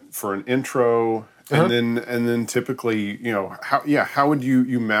like that for an intro, and then typically, how would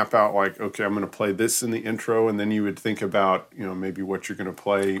you map out like, okay, I'm going to play this in the intro, and then you would think about, maybe what you're going to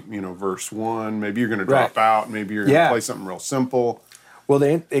play, verse 1, maybe you're going to drop out, maybe you're going to play something real simple. Well,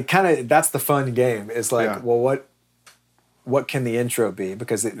 that's the fun game. Is like, well, what can the intro be?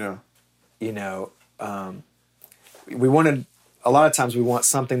 Because we wanted, a lot of times we want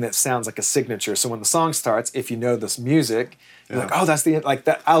something that sounds like a signature. So when the song starts, if you know this music, you're like, oh, that's like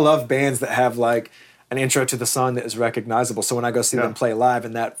that. I love bands that have like an intro to the song that is recognizable. So when I go see them play live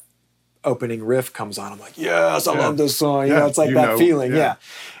and that opening riff comes on, I'm like, yes, I love this song. It's like that feeling. Yeah.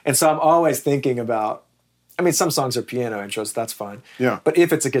 And so I'm always thinking about, some songs are piano intros, that's fine. Yeah. But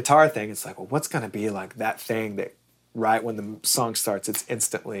if it's a guitar thing, it's like, well, what's going to be like that thing that right when the song starts, it's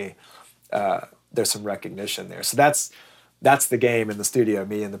instantly, there's some recognition there. So that's that's the game in the studio,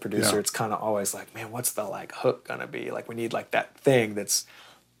 me and the producer. Yeah. It's kind of always like, man, what's the like hook gonna be? Like we need like that thing that's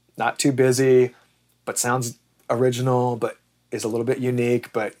not too busy, but sounds original, but is a little bit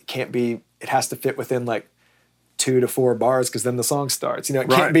unique, but it has to fit within like 2 to 4 bars because then the song starts. You know, it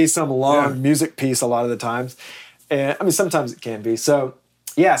can't be some long music piece a lot of the times. And I mean, sometimes it can be. So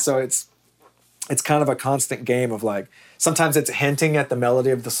yeah, so it's kind of a constant game of like, sometimes it's hinting at the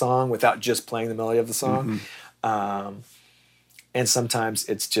melody of the song without just playing the melody of the song. And sometimes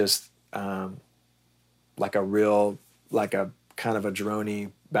it's just like a kind of a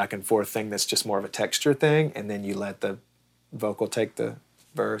droney back and forth thing that's just more of a texture thing. And then you let the vocal take the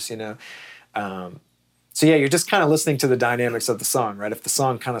verse, you know? So yeah, you're just kind of listening to the dynamics of the song, right? If the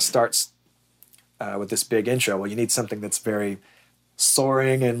song kind of starts with this big intro, well, you need something that's very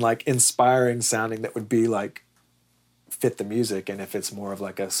soaring and like inspiring sounding that would be like fit the music. And if it's more of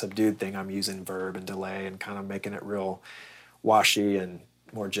like a subdued thing, I'm using verb and delay and kind of making it real washy and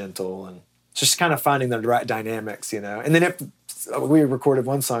more gentle, and just kind of finding the right dynamics, you know? And then if we recorded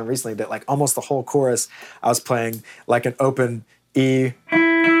one song recently that like almost the whole chorus, I was playing like an open E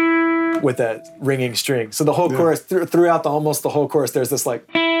with a ringing string. So the whole chorus, throughout almost the whole chorus, there's this like,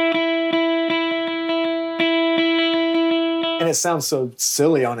 and it sounds so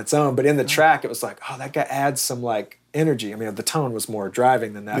silly on its own, but in the track, it was like, oh, that guy adds some like energy. I mean, the tone was more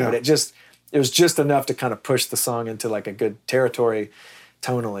driving than that, but it was just enough to kind of push the song into like a good territory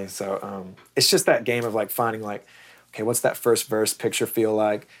tonally. So it's just that game of like finding like, okay, what's that first verse picture feel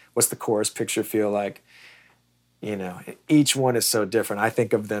like? What's the chorus picture feel like? You know, each one is so different. I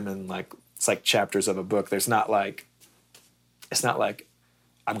think of them in like, it's like chapters of a book. It's not like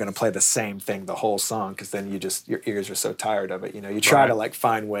I'm going to play the same thing the whole song, because then your ears are so tired of it. You know, you try to like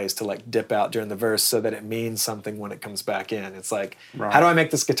find ways to like dip out during the verse so that it means something when it comes back in. It's like, how do I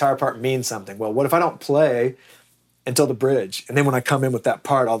make this guitar part mean something? Well, what if I don't play until the bridge? And then when I come in with that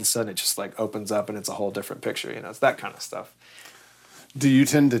part, all of a sudden it just like opens up and it's a whole different picture. You know, it's that kind of stuff. Do you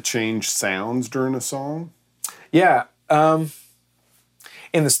tend to change sounds during a song? Yeah.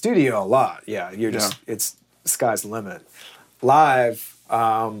 In the studio a lot. Yeah. It's sky's the limit. Live,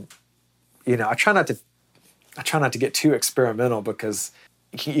 you know, I try not to get too experimental, because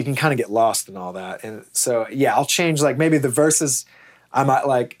you can kind of get lost in all that. And so, yeah, I'll change like maybe the verses. I might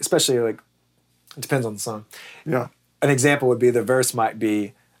like, especially like, it depends on the song. Yeah. An example would be the verse might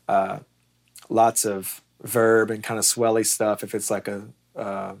be lots of verb and kind of swelly stuff if it's like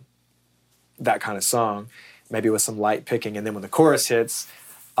that kind of song, maybe with some light picking. And then when the chorus hits,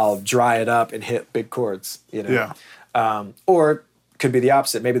 I'll dry it up and hit big chords, you know? Yeah. Or could be the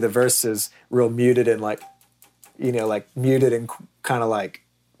opposite. Maybe the verse is real muted and like, you know, like muted and kind of like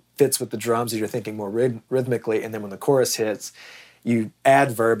fits with the drums as you're thinking more rhythmically. And then when the chorus hits, you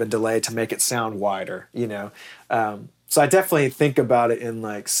add verb and delay to make it sound wider, you know? So I definitely think about it in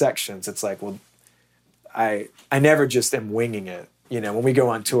like sections. It's like, well, I never just am winging it. You know, when we go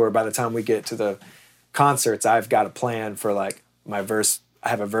on tour, by the time we get to the concerts, I've got a plan for like my verse. I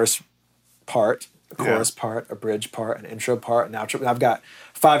have a verse part, a chorus part, a bridge part, an intro part, an outro. I've got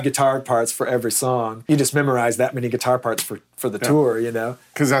 5 guitar parts for every song. You just memorize that many guitar parts for the tour, you know?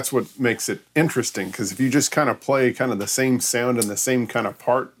 Because that's what makes it interesting. Because if you just kind of play kind of the same sound and the same kind of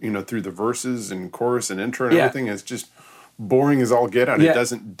part, you know, through the verses and chorus and intro and everything, it's just boring as all get out. It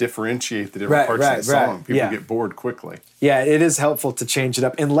doesn't differentiate the different parts of the song. People get bored quickly. Yeah, it is helpful to change it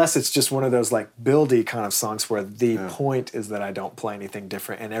up, unless it's just one of those like buildy kind of songs where the point is that I don't play anything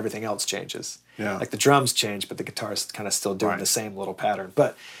different and everything else changes. Yeah. Like the drums change, but the guitar's kind of still doing the same little pattern.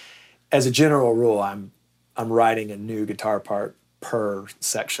 But as a general rule, I'm writing a new guitar part per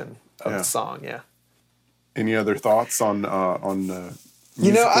section of the song. Yeah. Any other thoughts on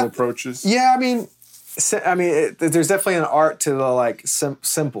musical approaches? Yeah, I mean, there's definitely an art to the like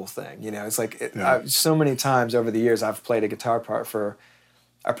simple thing. You know, it's like so many times over the years I've played a guitar part for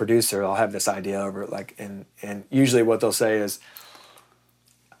a producer. I'll have this idea over it, like, and usually what they'll say is,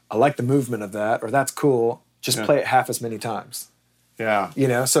 "I like the movement of that," or "That's cool. Just play it half as many times." Yeah. You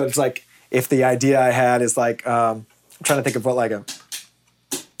know, so it's like if the idea I had is like, I'm trying to think of what like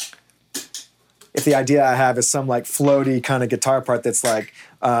if the idea I have is some like floaty kind of guitar part that's like.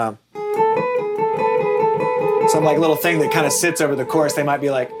 Some like little thing that kind of sits over the chorus, they might be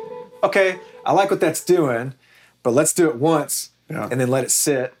like, okay, I like what that's doing, but let's do it once and then let it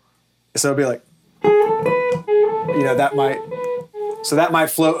sit. So it'll be like, you know, that might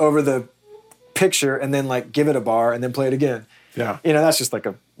float over the picture and then like give it a bar and then play it again. Yeah. You know, that's just like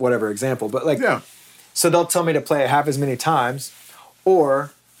a whatever example, but like, so they'll tell me to play it half as many times,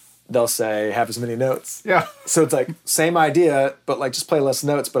 or they'll say half as many notes. Yeah. So it's like same idea, but like just play less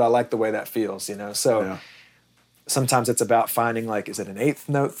notes, but I like the way that feels, you know? So sometimes it's about finding, like, is it an 8th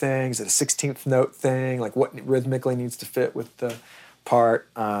note thing? Is it a 16th note thing? Like, what rhythmically needs to fit with the part?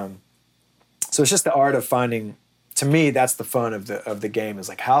 So it's just the art of finding. To me, that's the fun of the game, is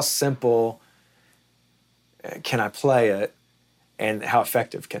like, how simple can I play it, and how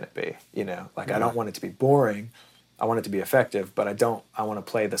effective can it be? You know, like, I don't want it to be boring. I want it to be effective, but I want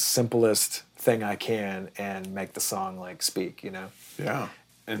to play the simplest thing I can and make the song, like, speak, you know? Yeah.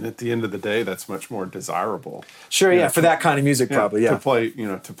 And at the end of the day, that's much more desirable. Sure, yeah, for that kind of music, probably, yeah.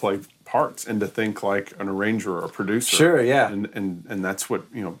 To play parts and to think like an arranger or a producer. Sure, yeah. And that's what,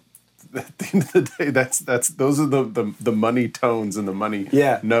 at the end of the day, those are the money tones and the money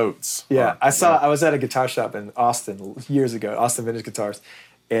notes. Yeah, I was at a guitar shop in Austin years ago, Austin Vintage Guitars,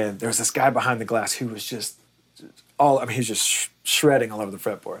 and there was this guy behind the glass who was just he was just shredding all over the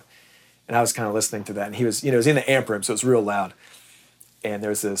fretboard. And I was kind of listening to that, and he was, it was in the amp room, so it was real loud. And there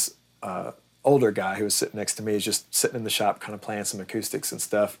was this older guy who was sitting next to me, just sitting in the shop, kind of playing some acoustics and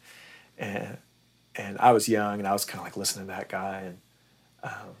stuff. And I was young, and I was kind of like listening to that guy.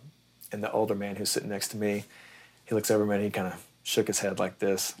 And the older man who's sitting next to me, he looks over at me and he kind of shook his head like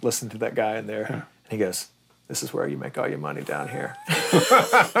this, listened to that guy in there. And he goes, "This is where you make all your money, down here."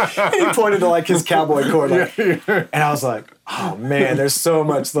 And he pointed to, like, his cowboy chord. Like, and I was like, oh man, there's so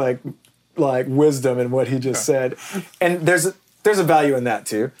much like wisdom in what he just said. And there's a value in that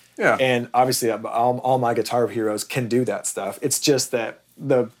too. Yeah. And obviously all my guitar heroes can do that stuff. It's just that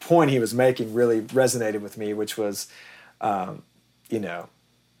the point he was making really resonated with me, which was,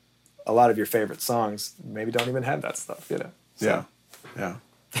 a lot of your favorite songs maybe don't even have that stuff, So. Yeah. Yeah.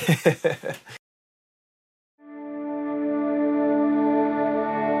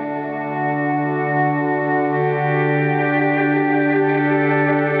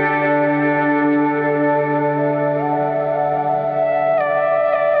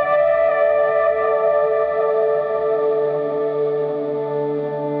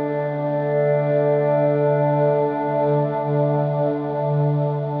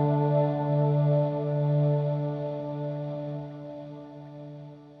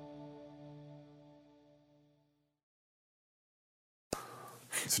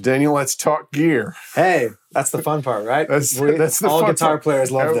 So Daniel, let's talk gear. Hey, that's the fun part, right? That's the all fun guitar part.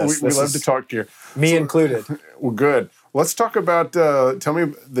 players love this. We love to talk gear. Me included. Well, good. Let's talk about, tell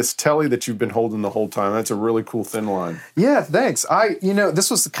me this Tele that you've been holding the whole time. That's a really cool thin line. Yeah, thanks.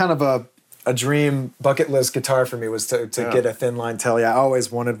 This was kind of a dream bucket list guitar for me, was to get a thin line Tele. I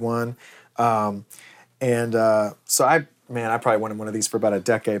always wanted one. So I probably wanted one of these for about a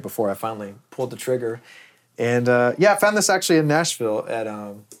decade before I finally pulled the trigger. And I found this actually in Nashville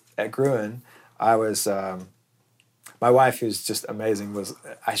at Gruen. I was my wife, who's just amazing,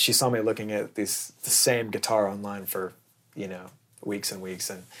 she saw me looking at the same guitar online for weeks and weeks,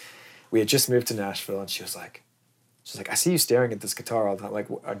 and we had just moved to Nashville, and she's like, "I see you staring at this guitar all the time.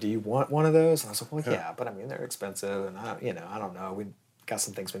 Like, do you want one of those?" And I was like, "Well, yeah, but I mean, they're expensive, and I don't know. We got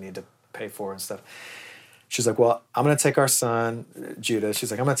some things we need to pay for and stuff." She's like, "Well, I'm gonna take our son, Judah."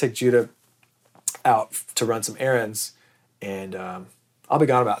 She's like, "I'm gonna take Judah out to run some errands, and I'll be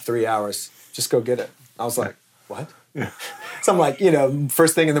gone about 3 hours. Just go get it." I was like, "What?" Yeah. So I'm like,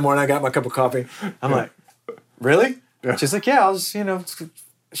 first thing in the morning, I got my cup of coffee. I'm like, "Really?" Yeah. She's like, "Yeah,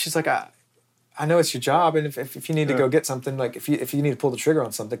 she's like, I know it's your job, and if you need to go get something, like if you need to pull the trigger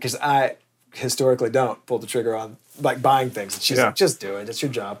on something, because I historically don't pull the trigger on like buying things." And she's like, "Just do it. It's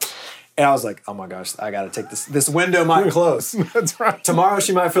your job." And I was like, "Oh my gosh, I got to take this. This window might close. That's right. Tomorrow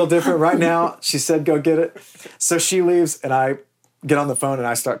she might feel different. Right now, she said go get it." So she leaves, and I get on the phone and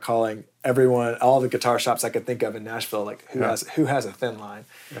I start calling everyone, all the guitar shops I could think of in Nashville, like who has a thin line.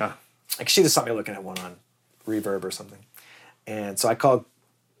 Yeah. Like, she just saw me looking at one on Reverb or something. And so I called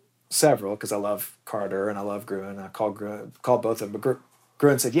several, because I love Carter and I love Gruen. I called both of them. But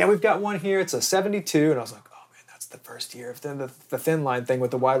Gruen said, "Yeah, we've got one here. It's a 72. And I was like, "Oh man, that's the first year of the thin line thing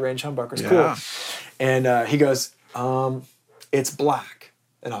with the wide range humbuckers. Cool." And he goes, "It's black."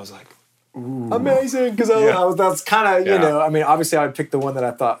 And I was like, "Ooh. Amazing," because that's kind of, obviously I would pick the one that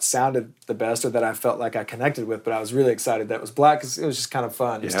I thought sounded the best or that I felt like I connected with, but I was really excited that it was black because it was just kind of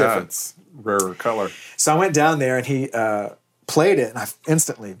fun. It was different. It's rarer color. So I went down there and he played it, and I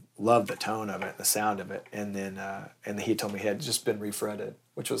instantly loved the tone of it, the sound of it, and then he told me he had just been refretted,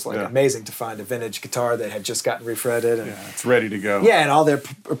 which was amazing to find a vintage guitar that had just gotten refretted. And, it's ready to go. Yeah, and all their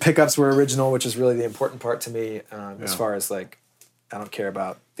pickups were original, which is really the important part to me as far as like, I don't care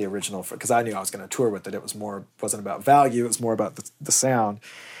about the original, because I knew I was going to tour with it. It wasn't about value. It was more about the sound.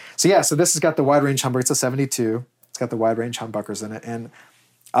 So this has got the wide range humbucker. It's a 72. It's got the wide range humbuckers in it. And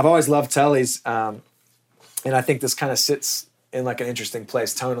I've always loved Teles. And I think this kind of sits in like an interesting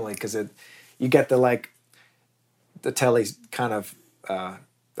place tonally, because you get the like the Telly's kind of that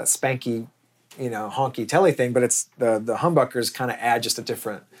spanky, honky Telly thing, but it's the humbuckers kind of add just a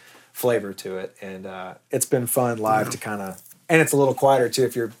different flavor to it, and it's been fun live to kind of, and it's a little quieter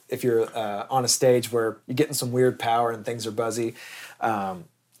too. If you're on a stage where you're getting some weird power and things are buzzy,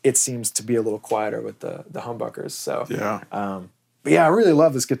 it seems to be a little quieter with the humbuckers. So but yeah, I really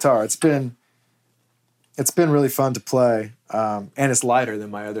love this guitar. It's been really fun to play, and it's lighter than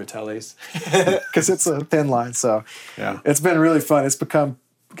my other Tellys because it's a thin line. So it's been really fun. It's kind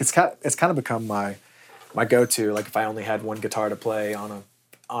of become my go-to. Like if I only had one guitar to play on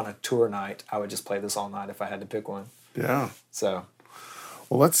a tour night, I would just play this all night if I had to pick one. Yeah. So.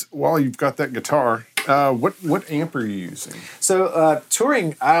 Well, while you've got that guitar, what amp are you using? So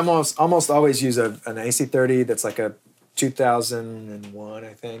touring, I almost always use an AC30 that's like a 2001,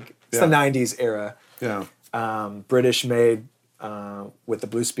 I think. It's the 90s era. Yeah. British made with the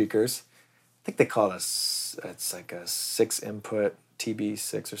blue speakers. I think they call it it's like a 6-input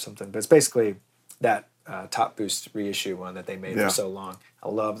TB6 or something. But it's basically that Top Boost reissue one that they made for so long. I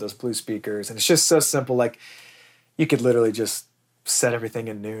love those blue speakers. And it's just so simple. Like you could literally just set everything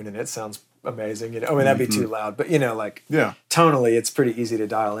in noon and it sounds amazing. I mean, that'd be too loud. But tonally, it's pretty easy to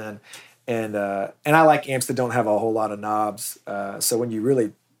dial in. And I like amps that don't have a whole lot of knobs. So when you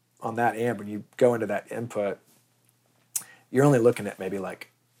really, on that amp, when you go into that input, you're only looking at maybe like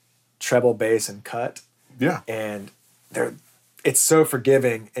treble, bass, and cut. Yeah. And it's so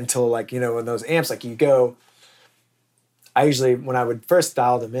forgiving until like, in those amps, like you go, I usually, when I would first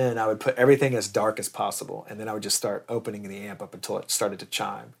dial them in, I would put everything as dark as possible. And then I would just start opening the amp up until it started to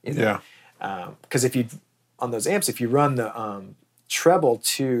chime. Yeah. Because on those amps, if you run the treble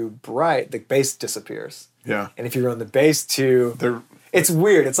too bright, the bass disappears. Yeah. And if you run the bass too, it's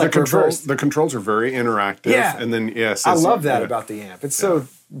weird. It's like reversed. The controls are very interactive. Yeah. And then, I love that about the amp. It's so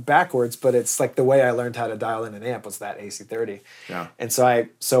backwards, but it's like the way I learned how to dial in an amp was that AC30. Yeah. And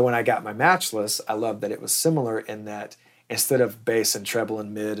so when I got my Matchless, I loved that it was similar in that instead of bass and treble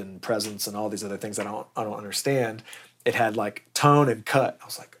and mid and presence and all these other things I don't understand, it had like tone and cut. I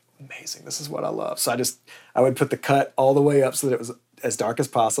was like, amazing. This is what I love. So I would put the cut all the way up so that it was as dark as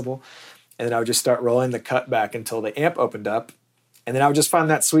possible. And then I would just start rolling the cut back until the amp opened up. And then I would just find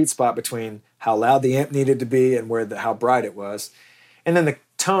that sweet spot between how loud the amp needed to be and how bright it was. And then the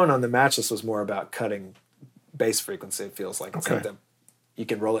tone on the Matchless was more about cutting bass frequency, it feels like. Okay. Like you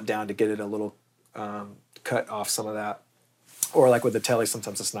can roll it down to get it a little cut off some of that. Or like with the Telly,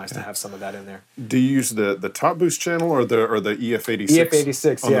 sometimes it's nice to have some of that in there. Do you use the Top Boost channel or the EF86?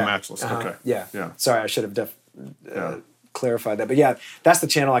 EF86 on the Matchless. Okay. Yeah. Sorry, I should have clarified that. But yeah, that's the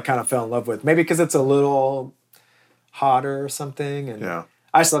channel I kind of fell in love with. Maybe because it's a little hotter or something. And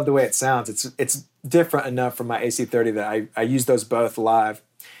I just love the way it sounds. It's different enough from my AC30 that I use those both live.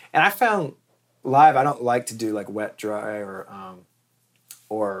 And I found live, I don't like to do like wet, dry,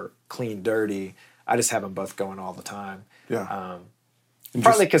 or clean, dirty. I just have them both going all the time. Yeah.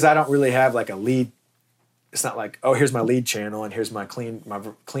 Partly because I don't really have like a lead. It's not like, oh, here's my lead channel and here's my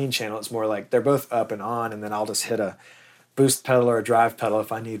clean channel. It's more like they're both up and on, and then I'll just hit a boost pedal or a drive pedal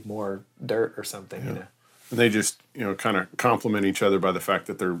if I need more dirt or something. And they just kind of complement each other by the fact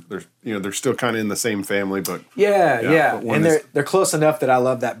that they're still kind of in the same family, but and they're close enough that I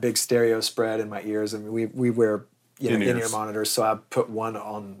love that big stereo spread in my ears. I mean, we wear in-ear monitors, so I put one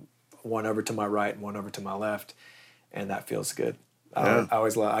over to my right and one over to my left, and that feels good. I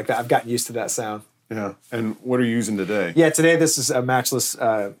always love. I've gotten used to that sound. Yeah. And what are you using today? Yeah, today this is a Matchless.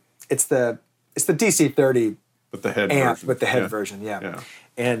 It's the DC30 with the head amp version. With the head version. Yeah.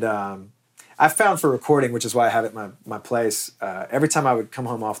 And I found for recording, which is why I have it at my place. Every time I would come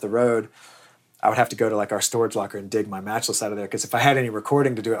home off the road, I would have to go to like our storage locker and dig my Matchless out of there, because if I had any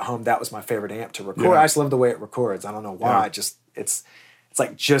recording to do at home, that was my favorite amp to record. I just love the way it records. I don't know why. It's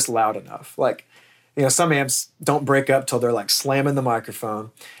like just loud enough. Like, some amps don't break up till they're like slamming the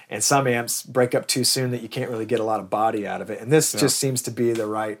microphone, and some amps break up too soon that you can't really get a lot of body out of it. And this just seems to be the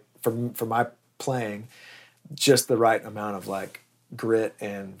right, for my playing, just the right amount of like grit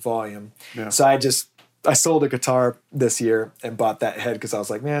and volume. Yeah. So I sold a guitar this year and bought that head because I was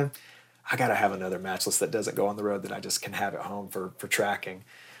like, man, I got to have another Matchless that doesn't go on the road, that I just can have at home for tracking.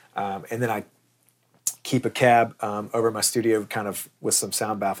 And then I keep a cab over my studio kind of with some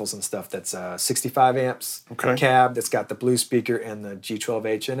sound baffles and stuff that's 65 amps cab that's got the blue speaker and the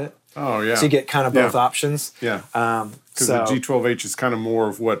G12H in it. Oh, yeah. So you get kind of both options. Yeah. Because the G12H is kind of more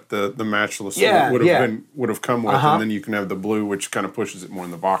of what the Matchless would have come with, and then you can have the blue, which kind of pushes it more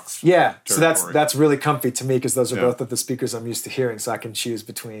in the box. Yeah. Territory. So that's really comfy to me, because those are both of the speakers I'm used to hearing, so I can choose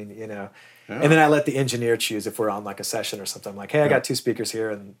between, And then I let the engineer choose if we're on like a session or something. I'm like, hey, I got two speakers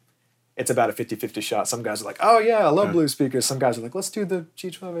here, and it's about a 50-50 shot. Some guys are like, oh yeah, I love blue speakers. Some guys are like, let's do the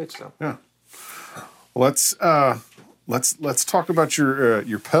G12H. So. Yeah. Let's talk about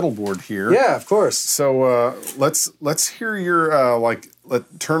your pedal board here. Yeah, of course. So let's hear your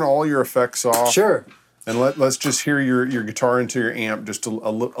turn all your effects off. Sure. And let's just hear your guitar into your amp just a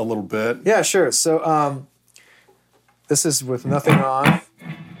little bit. Yeah, sure. So this is with nothing on.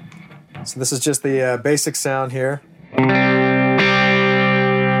 So this is just the basic sound here.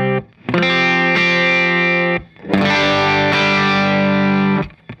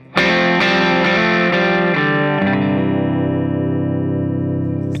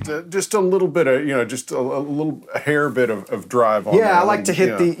 Just a little bit of, just a little hair bit of drive on there. Yeah, I like to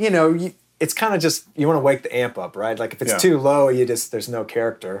hit the, it's kind of just, you want to wake the amp up, right? Like if it's too low, there's no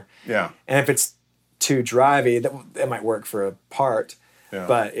character. Yeah. And if it's too drivey, that might work for a part. Yeah.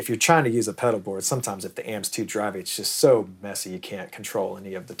 But if you're trying to use a pedal board, sometimes if the amp's too drivey, it's just so messy you can't control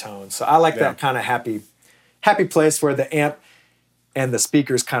any of the tones. So I like that kind of happy place where the amp and the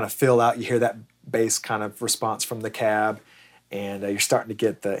speakers kind of fill out. You hear that bass kind of response from the cab, and you're starting to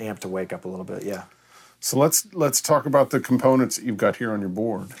get the amp to wake up a little bit. Yeah. So let's talk about the components that you've got here on your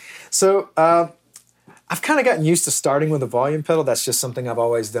board. So I've kind of gotten used to starting with a volume pedal. That's just something I've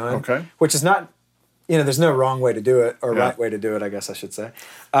always done. Okay. Which is not, there's no wrong way to do it, or right way to do it, I guess I should say.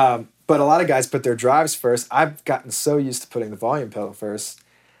 But a lot of guys put their drives first. I've gotten so used to putting the volume pedal first.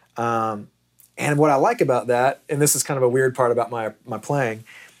 And what I like about that, and this is kind of a weird part about my playing,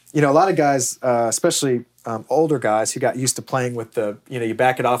 a lot of guys, especially older guys who got used to playing with the, you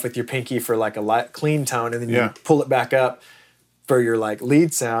back it off with your pinky for like a light, clean tone, and then you pull it back up for your like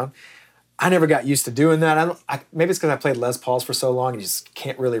lead sound. I never got used to doing that. Maybe it's because I played Les Pauls for so long, you just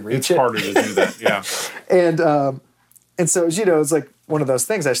can't really reach it. It's harder to do that, yeah. And so, it's like one of those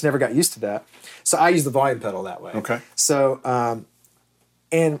things. I just never got used to that. So I use the volume pedal that way. Okay. So,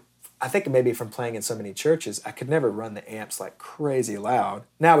 and I think maybe from playing in so many churches, I could never run the amps like crazy loud.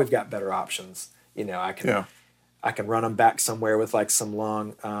 Now we've got better options. I can run them back somewhere with like some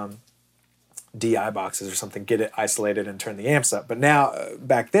long DI boxes or something, get it isolated and turn the amps up. But now,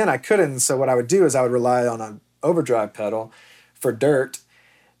 back then I couldn't. So what I would do is I would rely on an overdrive pedal for dirt,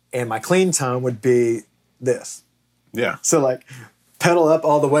 and my clean tone would be this. Yeah. So like pedal up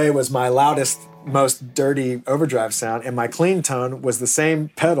all the way was my loudest, most dirty overdrive sound, and my clean tone was the same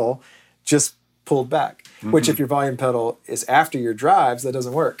pedal, just pulled back. Mm-hmm. Which if your volume pedal is after your drives, that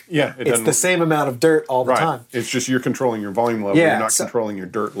doesn't work. Yeah, it's the same amount of dirt all the time. It's just you're controlling your volume level. You're not controlling your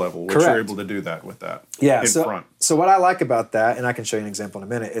dirt level, which you're able to do that with that in front. So what I like about that, and I can show you an example in a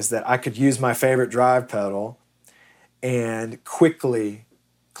minute, is that I could use my favorite drive pedal and quickly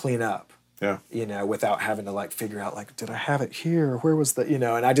clean up. Yeah. Without having to like figure out like, did I have it here? Where was the,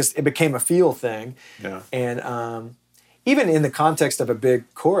 and it became a feel thing. Yeah. And even in the context of a big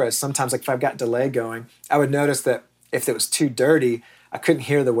chorus, sometimes like if I've got delay going, I would notice that if it was too dirty, I couldn't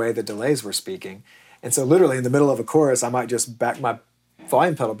hear the way the delays were speaking. And so literally in the middle of a chorus, I might just back my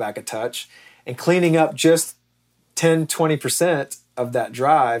volume pedal back a touch, and cleaning up just 10, 20% of that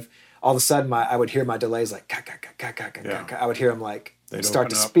drive, all of a sudden I would hear my delays like, I would hear them like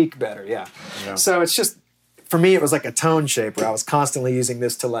start to speak better. Yeah. So it's just, for me, it was like a tone shape where I was constantly using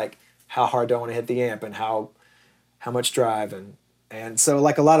this to like, how hard do I want to hit the amp and how much drive, and so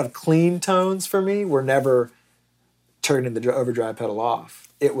like a lot of clean tones for me were never turning the overdrive pedal off.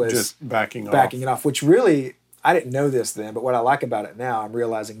 It was just backing it off, which really, I didn't know this then, but what I like about it now, I'm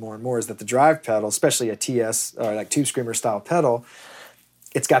realizing more and more, is that the drive pedal, especially a TS or like Tube Screamer style pedal,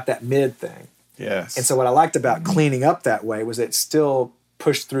 it's got that mid thing. Yes. And so what I liked about cleaning up that way was it still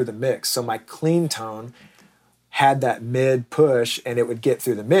pushed through the mix. So my clean tone had that mid push, and it would get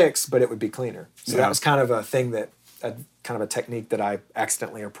through the mix, but it would be cleaner. So that was kind of a thing that, kind of a technique that I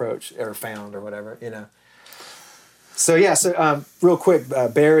accidentally approached or found or whatever, So real quick,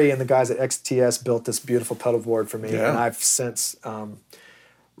 Barry and the guys at XTS built this beautiful pedal board for me, and I've since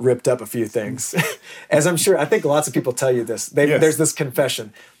ripped up a few things. As I'm sure, I think lots of people tell you this. There's this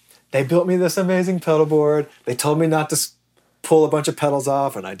confession. They built me this amazing pedal board. They told me not to pull a bunch of pedals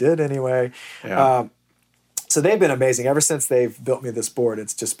off, and I did anyway. Yeah. So they've been amazing. Ever since they've built me this board,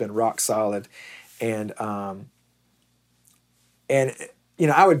 it's just been rock solid. And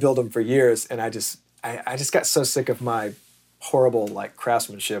I would build them for years, and I just got so sick of my horrible like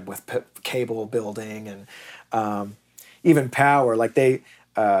craftsmanship with cable building and even power. Like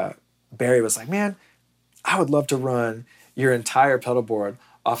Barry was like, man, I would love to run your entire pedal board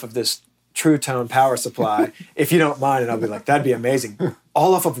off of this True Tone power supply if you don't mind. And I'll be like, that'd be amazing.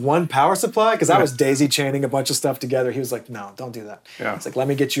 all off of one power supply, because I was daisy chaining a bunch of stuff together. He was like, no, don't do that. Yeah. It's like, let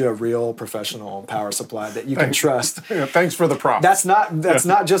me get you a real professional power supply that you can trust. Yeah, thanks for the prop. That's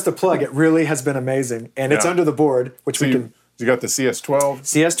not just a plug. It really has been amazing. And it's under the board, which so we can... You got the CS12?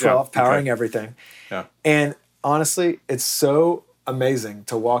 CS12, powering everything. Yeah. And honestly, it's so amazing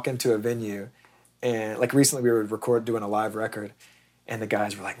to walk into a venue, and like recently we were doing a live record, and the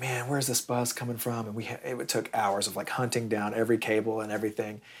guys were like, man, where's this buzz coming from? And it took hours of like hunting down every cable and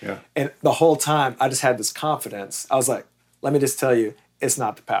everything. Yeah. And the whole time I just had this confidence. I was like, let me just tell you, it's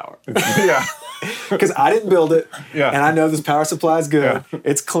not the power. Yeah. Because I didn't build it, Yeah. and I know this power supply is good. Yeah.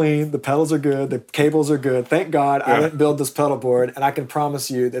 It's clean. The pedals are good. The cables are good. Thank God I didn't build this pedal board, and I can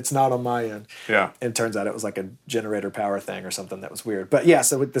promise you it's not on my end. Yeah. And it turns out it was like a generator power thing or something that was weird. But yeah,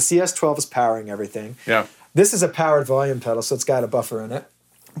 so with the CS12 is powering everything. Yeah. This is a powered volume pedal, so it's got a buffer in it.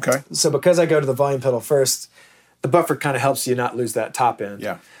 Okay. So because I go to the volume pedal first, the buffer kind of helps you not lose that top end.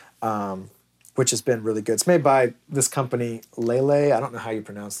 Yeah. Which has been really good. It's made by this company, Lele. I don't know how you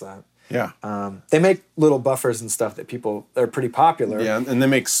pronounce that. Yeah. They make little buffers and stuff they're pretty popular. Yeah, and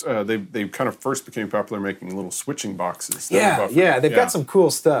they kind of first became popular making little switching boxes. They've got some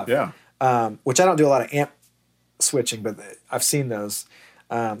cool stuff. Yeah. Which I don't do a lot of amp switching, but I've seen those.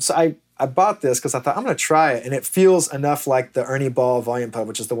 So I bought this because I thought I'm going to try it, and it feels enough like the Ernie Ball volume pub,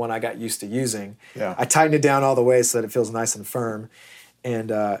 which is the one I got used to using. Yeah. I tightened it down all the way so that it feels nice and firm,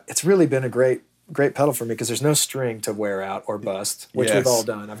 and it's really been a great pedal for me because there's no string to wear out or bust, which we've all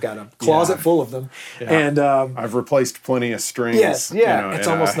done. I've got a closet full of them, and I've replaced plenty of strings. yes, it's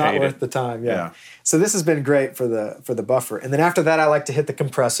almost not worth the time. Yeah. So this has been great for the buffer, and then after that, I like to hit the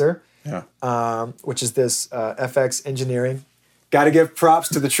compressor. Yeah. Which is this FX Engineering. Got to give props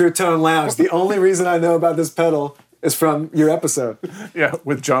to the True Tone Lounge. The only reason I know about this pedal is from your episode. Yeah,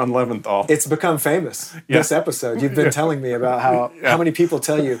 with John Leventhal. It's become famous, this episode. You've been telling me about how many people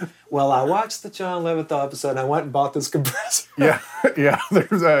tell you, well, I watched the John Leventhal episode and I went and bought this compressor. Yeah.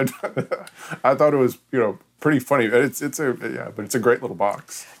 There's I thought it was, pretty funny. But it's a great little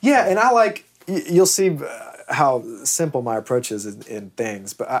box. Yeah, and you'll see how simple my approach is in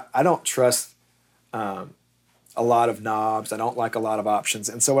things, but I don't trust a lot of knobs. I don't like a lot of options.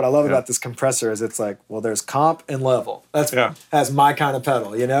 And so what I love about this compressor is it's like, well, there's comp and level. That's my kind of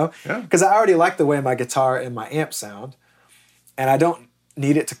pedal, Yeah. Because I already like the way my guitar and my amp sound, and I don't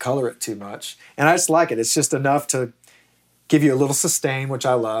need it to color it too much. And I just like it. It's just enough to give you a little sustain, which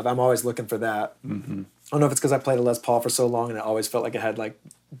I love. I'm always looking for that. Mm-hmm. I don't know if it's because I played a Les Paul for so long and it always felt like it had like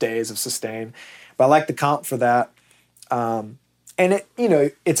days of sustain. But I like the comp for that. And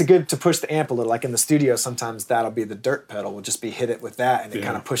it's good to push the amp a little. Like in the studio, sometimes that'll be the dirt pedal. We'll just be hit it with that, and it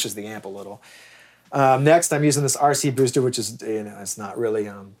kind of pushes the amp a little. Next, I'm using this RC booster, which is it's not really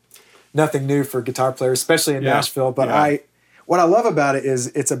nothing new for guitar players, especially in Nashville. But what I love about it is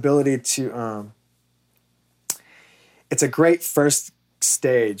its ability to. It's a great first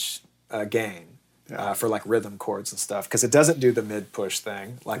stage gain. For like rhythm chords and stuff, because it doesn't do the mid push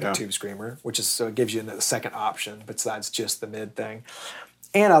thing like a Tube Screamer, so it gives you the second option besides just the mid thing.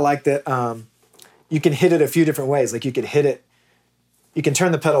 And I like that you can hit it a few different ways. Like you can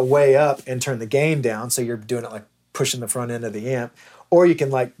turn the pedal way up and turn the gain down, so you're doing it like pushing the front end of the amp, or you can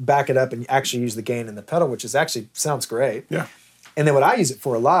like back it up and actually use the gain in the pedal, which is actually sounds great. Yeah. And then what I use it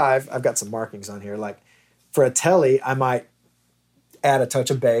for live, I've got some markings on here. Like for a telly, I might add a touch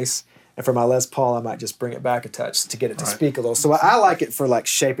of bass. And for my Les Paul, I might just bring it back a touch to get it to speak a little. So I like it for like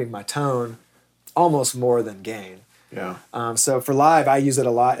shaping my tone almost more than gain. Yeah. So for live, I use it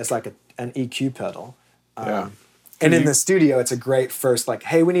a lot as like an EQ pedal. And in the studio, it's a great first, like,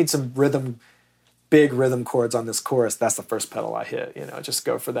 hey, we need some big rhythm chords on this chorus. That's the first pedal I hit. Just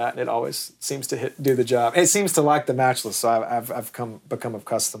go for that. And it always seems to do the job. It seems to like the matchless. So I've become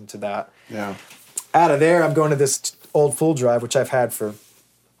accustomed to that. Yeah. Out of there, I'm going to this old full drive, which I've had for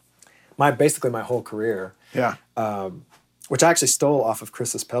basically my whole career. Yeah. Which I actually stole off of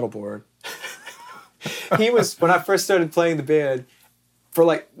Chris's pedal board. When I first started playing the band, for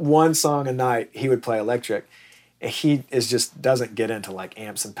like one song a night, he would play electric. And he doesn't get into like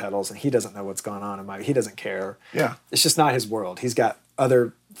amps and pedals, and he doesn't know what's going on he doesn't care. Yeah. It's just not his world. He's got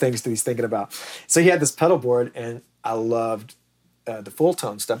other things that he's thinking about. So he had this pedal board, and I loved the full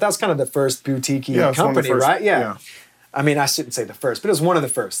tone stuff. That was kind of the first boutique company, right? Yeah. I mean, I shouldn't say the first, but it was one of the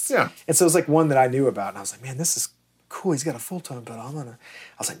firsts. Yeah. And so it was like one that I knew about, and I was like, man, this is cool. He's got a full tone pedal. I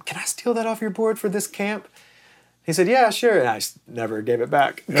was like, can I steal that off your board for this camp? He said, yeah, sure. And I just never gave it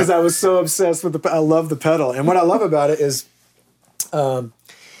back because I was so obsessed with I love the pedal. And what I love about it is it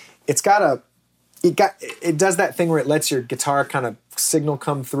does that thing where it lets your guitar kind of signal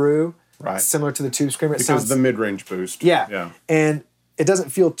come through. Right. Similar to the Tube Screamer. Because the mid-range boost. Yeah. And it doesn't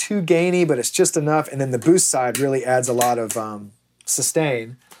feel too gainy, but it's just enough. And then the boost side really adds a lot of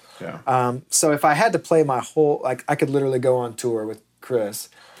sustain. Yeah. So if I had to play my whole, like I could literally go on tour with Chris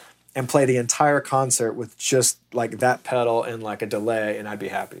and play the entire concert with just like that pedal and like a delay, and I'd be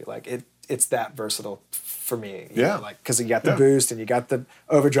happy. Like it's that versatile for me. You know, like because you got the boost and you got the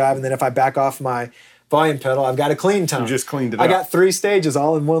overdrive, and then if I back off my volume pedal, I've got a clean tone. You just cleaned it up. I got 3 stages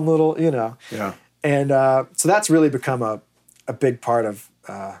all in one little, Yeah. And so that's really become a big part of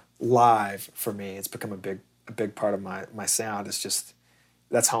live for me. It's become a big part of my sound. It's just,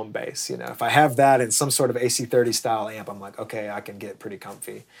 that's home base. If I have that in some sort of AC30 style amp, I'm like, okay, I can get pretty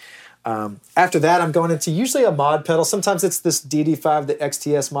comfy. After that, I'm going into usually a mod pedal. Sometimes it's this DD5 that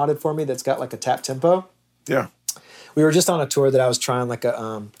XTS modded for me that's got like a tap tempo. Yeah. We were just on a tour that I was trying like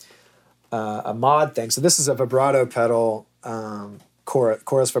a mod thing. So this is a vibrato pedal,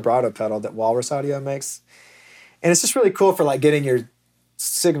 chorus vibrato pedal that Walrus Audio makes. And it's just really cool for like getting your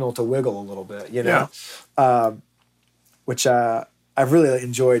signal to wiggle a little bit, which I've really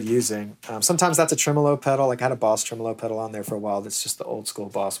enjoyed using. Sometimes that's a tremolo pedal. Like I had a Boss tremolo pedal on there for a while. That's just the old school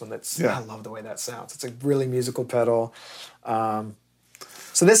Boss one. I love the way that sounds. It's a really musical pedal.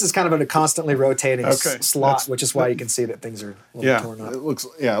 So this is kind of in a constantly rotating slot, which is why you can see that things are a little torn up.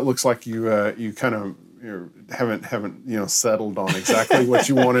 It looks like you kind of haven't settled on exactly what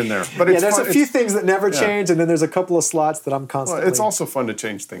you want in there. But there's a few things that never change, and then there's a couple of slots that I'm constantly. Well, it's also fun to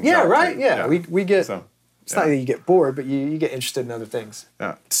change things. Yeah, out right. too. Yeah, we get. So, it's not that you get bored, but you get interested in other things.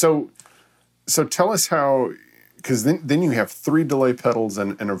 Yeah. So tell us how. Because then you have 3 delay pedals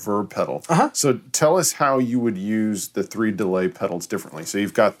and a verb pedal. Uh-huh. So tell us how you would use the 3 delay pedals differently. So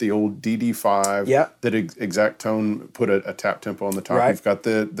you've got the old DD5 that exact tone, put a tap tempo on the top. Right. You've got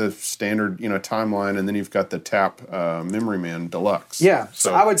the standard timeline, and then you've got the tap Memory Man Deluxe. Yeah.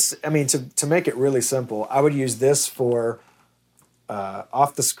 So I would, to make it really simple, I would use this for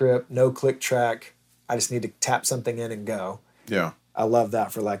off the script, no click track. I just need to tap something in and go. Yeah. I love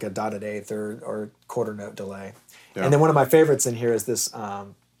that for like a dotted eighth or quarter note delay. Yeah. And then one of my favorites in here is this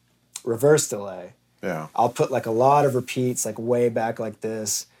reverse delay. Yeah. I'll put like a lot of repeats like way back like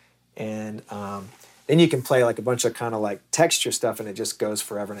this. And then you can play like a bunch of kind of like texture stuff and it just goes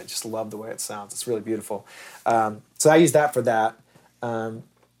forever, and I just love the way it sounds. It's really beautiful. So I use that for that.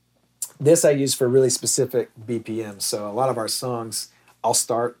 This I use for really specific BPMs. So a lot of our songs, I'll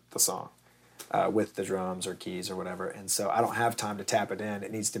start the song with the drums or keys or whatever, and so I don't have time to tap it in.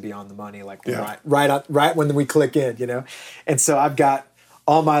 It needs to be on the money, like right when we click in, And so I've got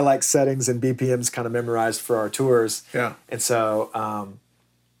all my like settings and BPMs kind of memorized for our tours. Yeah. And so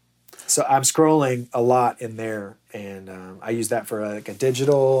so I'm scrolling a lot in there, and I use that for like a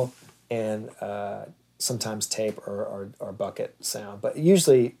digital and sometimes tape or bucket sound, but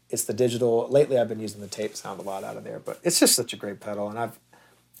usually it's the digital. Lately I've been using the tape sound a lot out of there, but it's just such a great pedal, and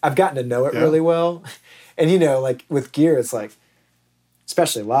I've gotten to know it really well. And like with gear, it's like,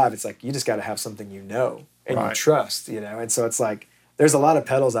 especially live, it's like you just got to have something and you trust, And so it's like there's a lot of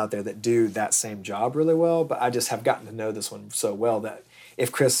pedals out there that do that same job really well, but I just have gotten to know this one so well that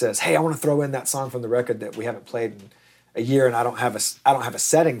if Chris says, "Hey, I want to throw in that song from the record that we haven't played in a year and I don't have a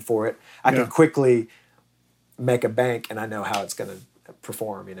setting for it," I can quickly make a bank and I know how it's going to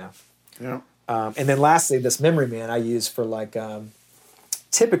perform, Yeah. And then lastly, this Memory Man I use for like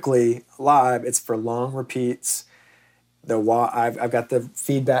typically live, it's for long repeats. I've got the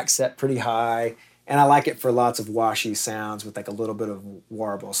feedback set pretty high, and I like it for lots of washy sounds with like a little bit of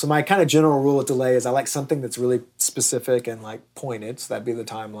warble. So my kind of general rule of delay is I like something that's really specific and like pointed, so that'd be the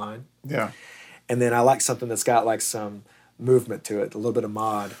timeline. Yeah. And then I like something that's got like some movement to it, a little bit of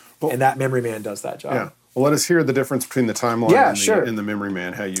mod, and that Memory Man does that job. Yeah. Well, let us hear the difference between the timeline and the Memory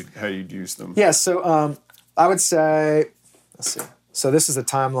Man, how you'd use them. Yeah, so I would say, let's see. So this is a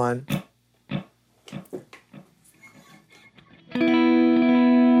timeline.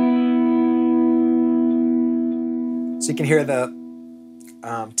 So you can hear the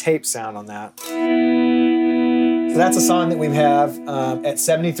tape sound on that. So that's a song that we have at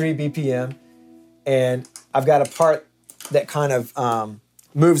 73 BPM. And I've got a part that kind of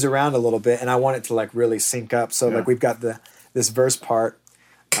moves around a little bit, and I want it to like really sync up. So like we've got this verse part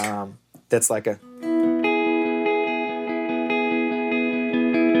that's like a...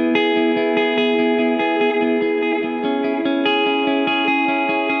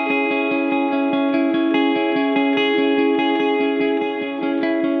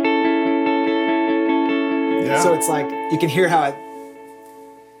 So it's like you can hear how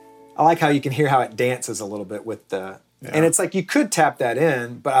I like how you can hear how it dances a little bit with the, and it's like you could tap that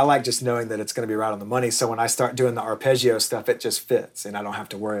in, but I like just knowing that it's going to be right on the money. So when I start doing the arpeggio stuff, it just fits and I don't have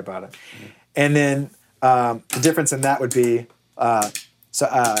to worry about it. And then the difference in that would be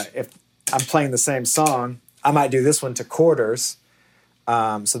If I'm playing the same song, I might do this one to quarters.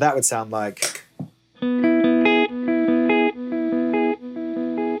 So that would sound like.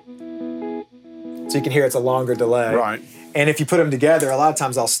 So you can hear it's a longer delay. Right. And if you put them together, a lot of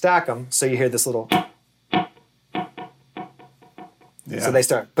times I'll stack them so you hear this little. Yeah. So they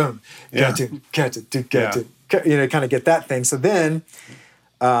start boom, Yeah. kind of get that thing. So then,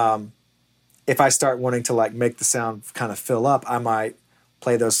 if I start wanting to like make the sound kind of fill up, I might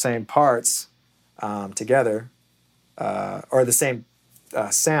play those same parts together, or the same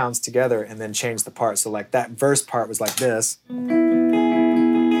sounds together, and then change the parts. So like that verse part was like this.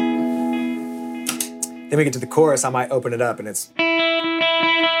 Then we get to the chorus. I might open it up, and it's.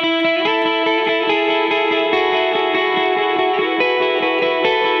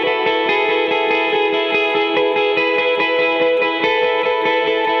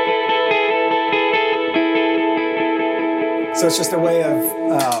 So it's just a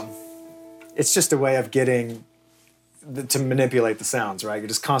way of getting to manipulate the sounds, right? You're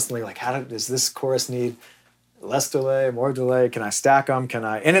just constantly like, does this chorus need less delay, more delay? Can I stack them?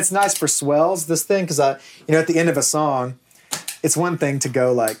 And it's nice for swells, this thing, because at the end of a song, it's one thing to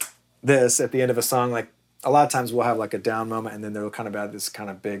go like this at the end of a song. Like a lot of times we'll have like a down moment, and then there will kind of be this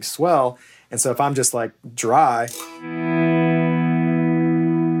kind of big swell. And so if I'm just like dry, it's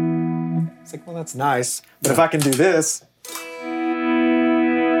like, well, that's nice. But if I can do this.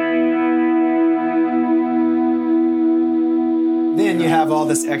 Then you have all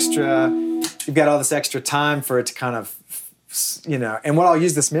this extra, you've got all this extra time for it to kind of, and what I'll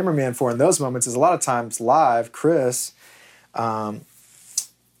use this Memory Man for in those moments is a lot of times live, Chris, and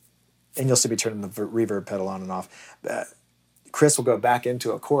you'll still be turning the reverb pedal on and off, Chris will go back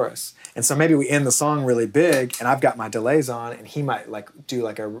into a chorus. And so maybe we end the song really big and I've got my delays on, and he might like do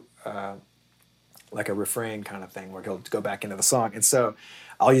like a refrain kind of thing where he'll go back into the song. And so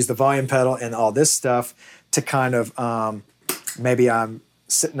I'll use the volume pedal and all this stuff to kind of, maybe I'm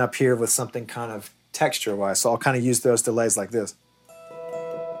sitting up here with something kind of texture-wise, so I'll kind of use those delays like this.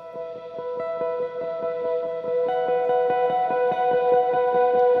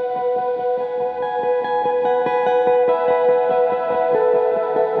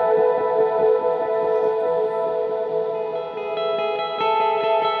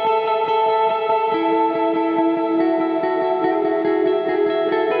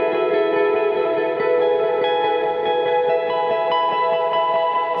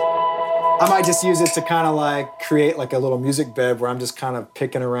 I might just use it to kind of like create like a little music bed where I'm just kind of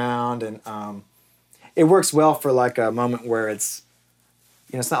picking around, and it works well for like a moment where it's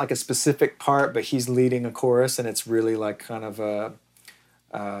not like a specific part, but he's leading a chorus and it's really like kind of a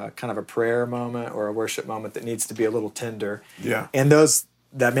prayer moment or a worship moment that needs to be a little tender. Yeah. And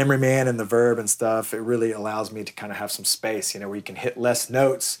that Memory Man and the verb and stuff, it really allows me to kind of have some space, where you can hit less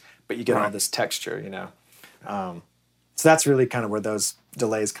notes, but you get all this texture, So that's really kind of where those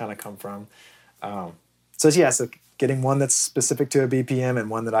delays kind of come from. So getting one that's specific to a BPM and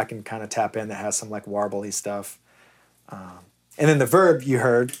one that I can kind of tap in that has some like warbly stuff. And then the verb you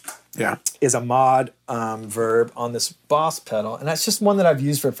heard is a mod verb on this Boss pedal. And that's just one that I've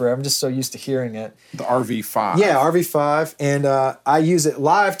used for forever. I'm just so used to hearing it. The RV5. Yeah, RV5. And I use it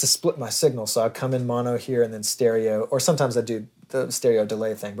live to split my signal. So I come in mono here and then stereo. Or sometimes I do the stereo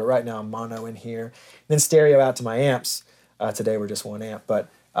delay thing. But right now I'm mono in here. And then stereo out to my amps. Today we're just one amp. But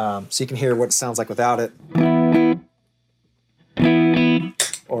so you can hear what it sounds like without it.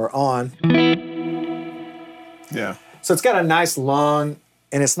 Or on. Yeah. So it's got a nice long,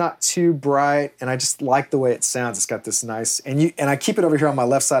 and it's not too bright, and I just like the way it sounds. It's got this nice, and I keep it over here on my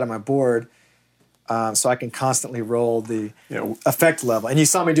left side of my board, so I can constantly roll the effect level. And you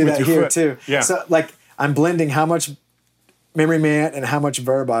saw me do that here too. Yeah. So like I'm blending how much Memory Man and how much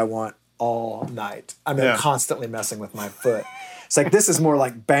verb I want all night. I'm constantly messing with my foot. It's like this is more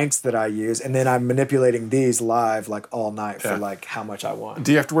like banks that I use, and then I'm manipulating these live like all night for like how much I want.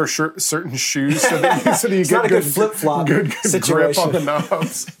 Do you have to wear certain shoes so that you it's get not a good flip-flop good situation. grip on the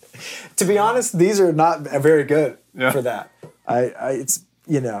knobs? To be honest, these are not very good for that. It's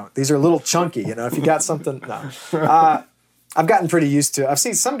these are a little chunky. If you got something, no. I've gotten pretty used to it. I've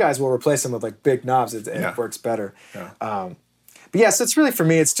seen some guys will replace them with like big knobs, and it works better. Yeah. But so it's really for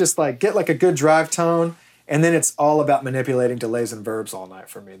me. It's just like get like a good drive tone. And then it's all about manipulating delays and verbs all night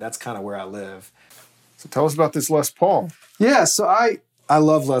for me. That's kind of where I live. So tell us about this Les Paul. Yeah, so I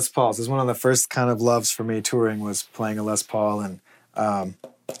love Les Pauls. It's one of the first kind of loves for me touring was playing a Les Paul. And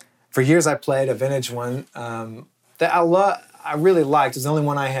for years I played a vintage one that I really liked. It was the only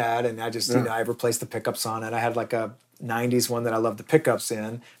one I had. And I just, I replaced the pickups on it. I had like a 90s one that I loved the pickups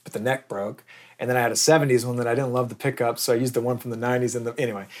in, but the neck broke. And then I had a 70s one that I didn't love the pickup, so I used the one from the 90s.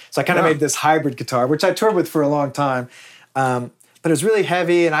 Anyway, so I kind of Yeah. made this hybrid guitar, which I toured with for a long time. But it was really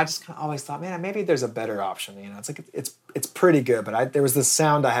heavy, and I just kind of always thought, man, maybe there's a better option. You know, it's like it's pretty good, but there was this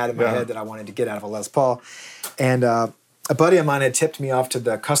sound I had in my head that I wanted to get out of a Les Paul. And a buddy of mine had tipped me off to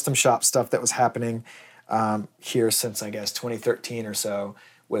the custom shop stuff that was happening here since, I guess, 2013 or so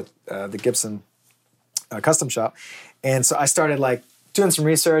with the Gibson custom shop. And so I started like doing some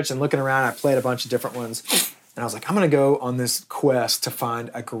research and looking around. I played a bunch of different ones. And I was like, I'm going to go on this quest to find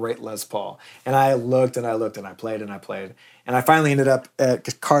a great Les Paul. And I looked and I looked and I played and I played. And I finally ended up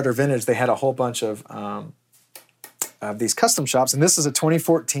at Carter Vintage. They had a whole bunch of these custom shops. And this is a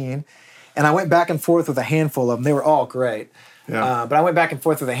 2014. And I went back and forth with a handful of them. They were all great. Yeah. But I went back and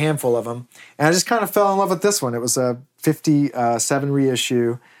forth with a handful of them. And I just kind of fell in love with this one. It was a 57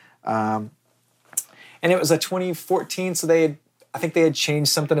 reissue. And it was a 2014. So I think they had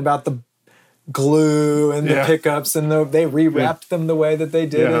changed something about the glue and the pickups, and they rewrapped them the way that they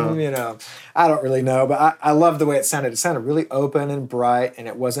did. Yeah. And, you know, I don't really know, but I love the way it sounded. It sounded really open and bright, and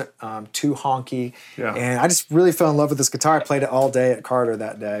it wasn't too honky. Yeah. And I just really fell in love with this guitar. I played it all day at Carter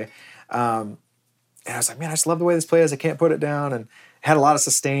that day. And I was like, man, I just love the way this plays. I can't put it down. And it had a lot of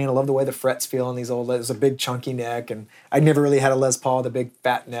sustain. I love the way the frets feel on these old. It was a big chunky neck, and I never really had a Les Paul, the big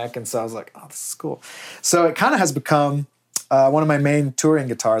fat neck. And so I was like, oh, this is cool. So it kind of has become one of my main touring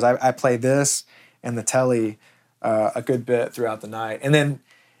guitars. I play this and the Tele a good bit throughout the night. And then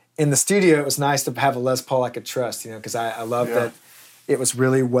in the studio, it was nice to have a Les Paul I could trust, you know, because I love that it was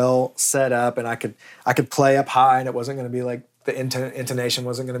really well set up, and I could play up high, and it wasn't going to be like the intonation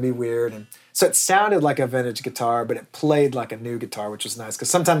wasn't going to be weird. And so it sounded like a vintage guitar, but it played like a new guitar, which was nice. Because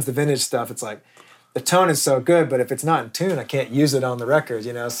sometimes the vintage stuff, it's like the tone is so good, but if it's not in tune, I can't use it on the record,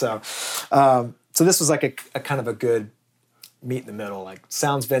 you know. So so this was like a kind of a good meet in the middle, like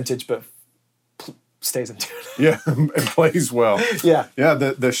sounds vintage but stays in tune. Yeah, and plays well. Yeah. Yeah,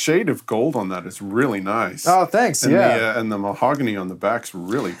 the shade of gold on that is really nice. Oh, thanks. And yeah. and the mahogany on the back's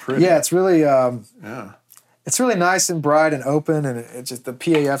really pretty. Yeah, it's really Yeah. it's really nice and bright and open, and it just the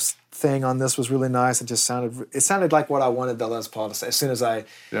PAF thing on this was really nice. It just sounded like what I wanted the Les Paul to say. As soon as I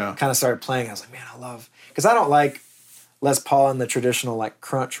kind of started playing, I was like, man, because I don't like Les Paul in the traditional like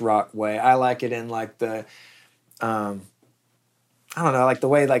crunch rock way. I like it in like the I don't know, like the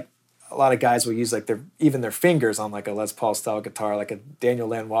way like a lot of guys will use like their fingers on like a Les Paul style guitar, like a Daniel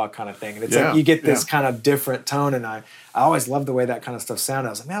Lanois kind of thing. And it's like you get this kind of different tone, and I always loved the way that kind of stuff sounded.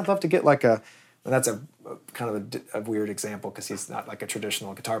 I was like, man, I'd love to get like and that's a kind of a weird example because he's not like a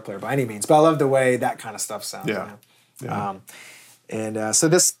traditional guitar player by any means, but I love the way that kind of stuff sounds. Yeah. You know? And so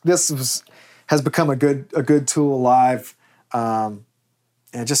this has become a good tool live, and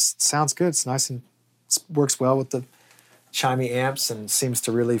it just sounds good. It's nice and works well with the chimey amps, and seems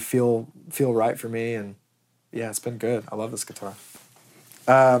to really feel right for me. And yeah, it's been good. I love this guitar.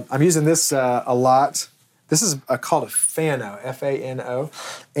 I'm using this a lot. This is called a Fano, F-A-N-O,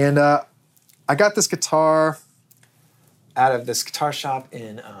 and I got this guitar out of this guitar shop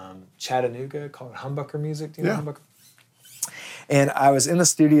in Chattanooga called Humbucker Music. Do you know Humbucker? And I was in the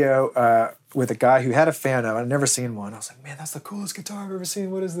studio with a guy who had a Fano. I'd never seen one. I was like, man, that's the coolest guitar I've ever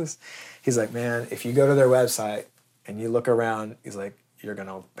seen. What is this? He's like, man, if you go to their website and you look around, he's like, you're going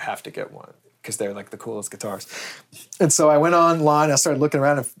to have to get one because they're like the coolest guitars. And so I went online. I started looking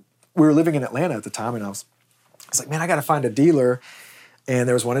around. And we were living in Atlanta at the time, and I was like, man, I got to find a dealer. And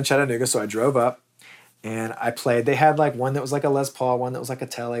there was one in Chattanooga, so I drove up. And I played. They had like one that was like a Les Paul, one that was like a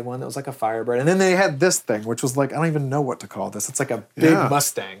Tele, one that was like a Firebird. And then they had this thing, which was like, I don't even know what to call this. It's like a big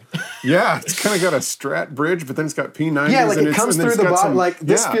Mustang. Yeah, it's kind of got a Strat bridge, but then it's got P90s. Yeah, like it comes through the bottom. Like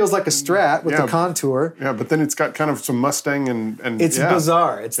this yeah. feels like a Strat with the contour. Yeah, but then it's got kind of some Mustang and it's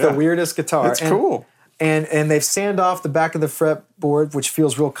bizarre. It's the weirdest guitar. It's cool. And they've sand off the back of the fretboard, which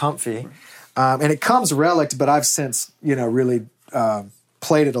feels real comfy. And it comes relict, but I've since, really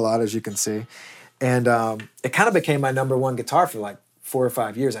played it a lot, as you can see. And it kind of became my number one guitar for like 4 or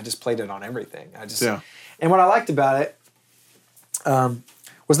 5 years. I just played it on everything. And what I liked about it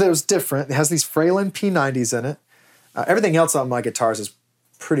was that it was different. It has these Fralin P90s in it. Everything else on my guitars is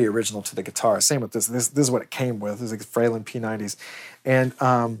pretty original to the guitar. Same with this. This is what it came with. It was like Fralin P90s. And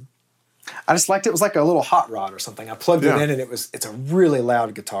I just liked it. It was like a little hot rod or something. I plugged it in, and it's a really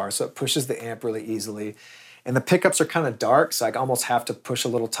loud guitar, so it pushes the amp really easily. And the pickups are kind of dark, so I almost have to push a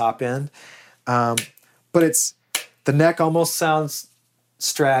little top end. But the neck almost sounds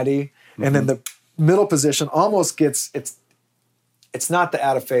Stratty, and then the middle position almost gets it's not the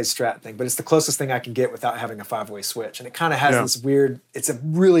out of phase Strat thing, but it's the closest thing I can get without having a 5-way switch. And it kind of has this weird, it's a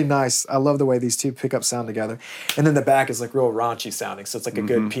really nice, I love the way these two pickups sound together. And then the back is like real raunchy sounding. So it's like a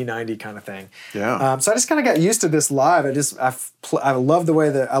good P90 kind of thing. Yeah. So I just kind of got used to this live. I love the way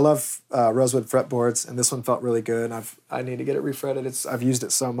that, I love rosewood fretboards, and this one felt really good. I need to get it refretted. I've used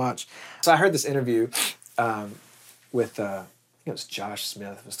it so much. So I heard this interview with, I think it was Josh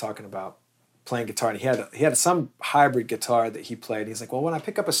Smith, was talking about playing guitar, and he had some hybrid guitar that he played. He's like, well, when I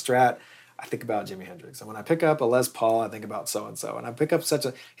pick up a Strat, I think about Jimi Hendrix, and when I pick up a Les Paul, I think about so and so, and I pick up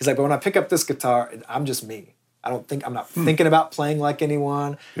he's like, but when I pick up this guitar, I'm just me. I'm not thinking about playing like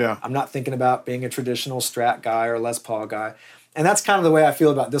anyone. Yeah. I'm not thinking about being a traditional Strat guy or Les Paul guy. And that's kind of the way I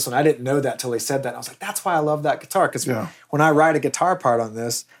feel about this one. I didn't know that till he said that. And I was like, that's why I love that guitar, because when I write a guitar part on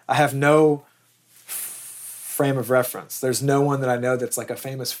this, I have no frame of reference. There's no one that I know that's like a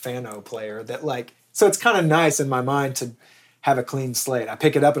famous Fano player that like, so it's kind of nice in my mind to have a clean slate. I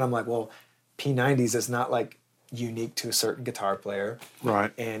pick it up and I'm like, well, P90s is not like unique to a certain guitar player.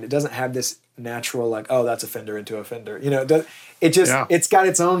 Right. And it doesn't have this natural like, oh, that's a Fender into a Fender. You know, it's got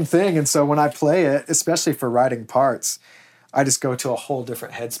its own thing. And so when I play it, especially for writing parts, I just go to a whole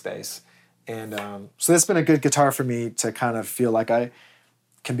different headspace. And so that's been a good guitar for me to kind of feel like I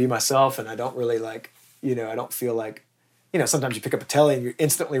can be myself, and I don't really like, I don't feel like, sometimes you pick up a Tele and you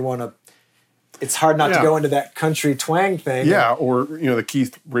instantly want to, it's hard not to go into that country twang thing. Yeah, or, the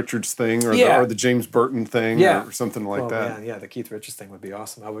Keith Richards thing, or the James Burton thing, or something like that. Yeah, the Keith Richards thing would be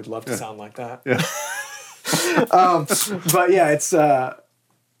awesome. I would love to sound like that. Yeah. But yeah, it's,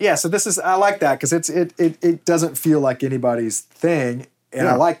 so this is, I like that because it doesn't feel like anybody's thing. And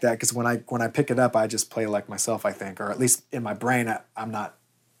I like that because when I pick it up, I just play like myself, I think, or at least in my brain, I'm not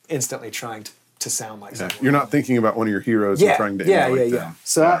instantly trying to sound like someone. You're not thinking about one of your heroes and trying to emulate them.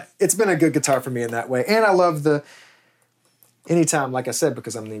 So it's been a good guitar for me in that way. And I love anytime, like I said,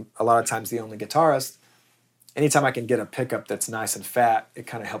 because I'm a lot of times the only guitarist, anytime I can get a pickup that's nice and fat, it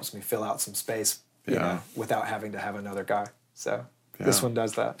kind of helps me fill out some space, without having to have another guy. So this one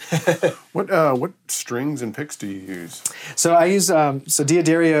does that. What strings and picks do you use? So I use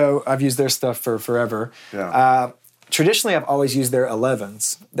Diodario. I've used their stuff for forever. Yeah. Traditionally, I've always used their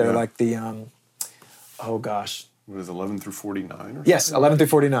 11s. They're like the what is 11 through 49 or something? Yes, 11 through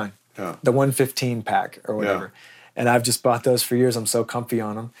 49. Yeah. The 115 pack or whatever. Yeah. And I've just bought those for years. I'm so comfy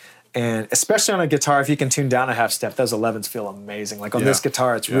on them. And especially on a guitar, if you can tune down a half step, those 11s feel amazing. Like on this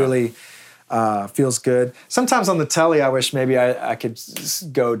guitar, it's really feels good. Sometimes on the Tele, I wish maybe I could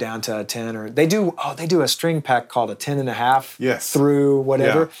go down to a 10, or they do a string pack called a 10.5 through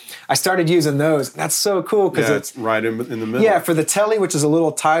whatever. Yeah. I started using those. That's so cool because it's right in the middle. Yeah, for the Tele, which is a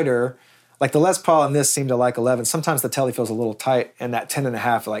little tighter, like the Les Paul and this seem to like 11. Sometimes the Tele feels a little tight, and that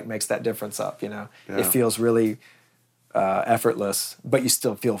 10.5 like makes that difference up. It feels really effortless, but you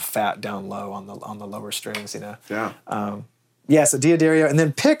still feel fat down low on the lower strings. Yeah. So Diodario. And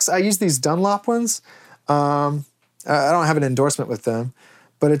then picks, I use these Dunlop ones. I don't have an endorsement with them,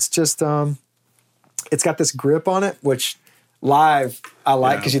 but it's just, it's got this grip on it, which live I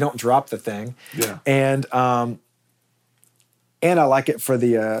like because you don't drop the thing. Yeah. And I like it for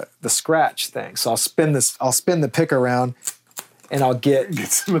the scratch thing. So I'll spin the pick around and I'll get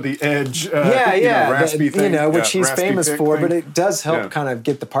some of the edge, raspy thing. Which he's famous for, thing. but it does help kind of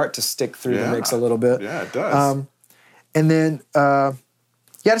get the part to stick through the mix a little bit. Yeah, it does. And then, I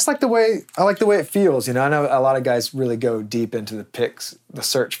just like the way it feels. I know a lot of guys really go deep into the picks, the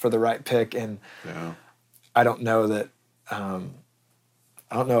search for the right pick, and I don't know that. I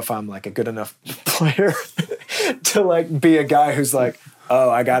don't know if I'm like a good enough player to like be a guy who's like, oh,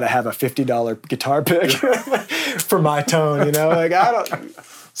 I got to have a $50 guitar pick for my tone. Like I don't.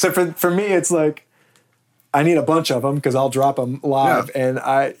 So for me, it's like, I need a bunch of them because I'll drop them live, and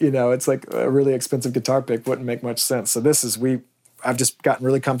it's like a really expensive guitar pick wouldn't make much sense. So I've just gotten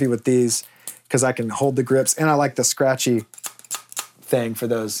really comfy with these because I can hold the grips, and I like the scratchy thing for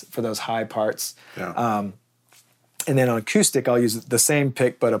those high parts. Yeah. And then on acoustic, I'll use the same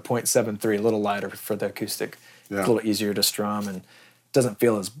pick but a .73, a little lighter for the acoustic. Yeah. It's a little easier to strum and doesn't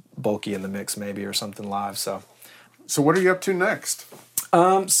feel as bulky in the mix maybe or something live. So what are you up to next?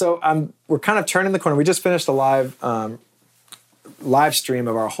 We're kind of turning the corner. We just finished a live stream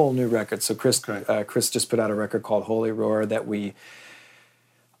of our whole new record. So Chris just put out a record called Holy Roar that we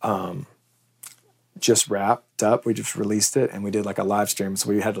just wrapped up. We just released it and we did like a live stream. So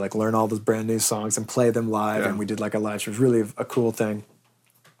we had to like learn all those brand new songs and play them live. And we did like a live stream. It was really a cool thing.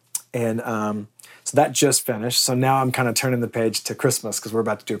 And so that just finished. So now I'm kind of turning the page to Christmas because we're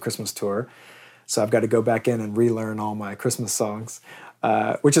about to do a Christmas tour. So I've got to go back in and relearn all my Christmas songs.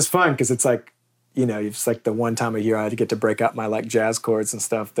 Which is fun because it's like it's like the one time a year I get to break out my like jazz chords and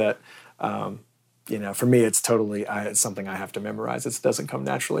stuff that, for me, it's totally, it's something I have to memorize. It doesn't come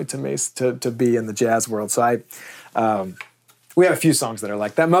naturally to me to be in the jazz world. So we have a few songs that are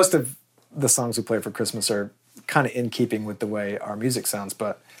like that. Most of the songs we play for Christmas are kind of in keeping with the way our music sounds,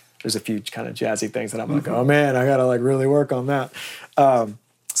 but there's a few kind of jazzy things that I'm like, oh man, I gotta like really work on that. So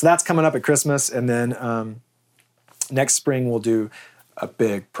that's coming up at Christmas, and then next spring we'll do a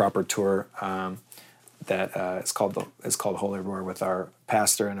big proper tour that it's called Holy Roar with our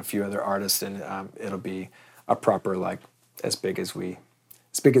pastor and a few other artists, and it'll be a proper like as big as we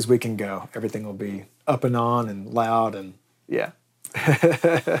can go. Everything will be up and on and loud and yeah.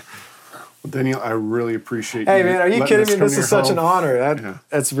 Well, Daniel, I really appreciate you. Hey, man, are you kidding me? This is such an honor. Yeah.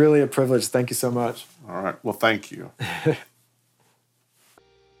 That's really a privilege. Thank you so much. All right. Well, thank you.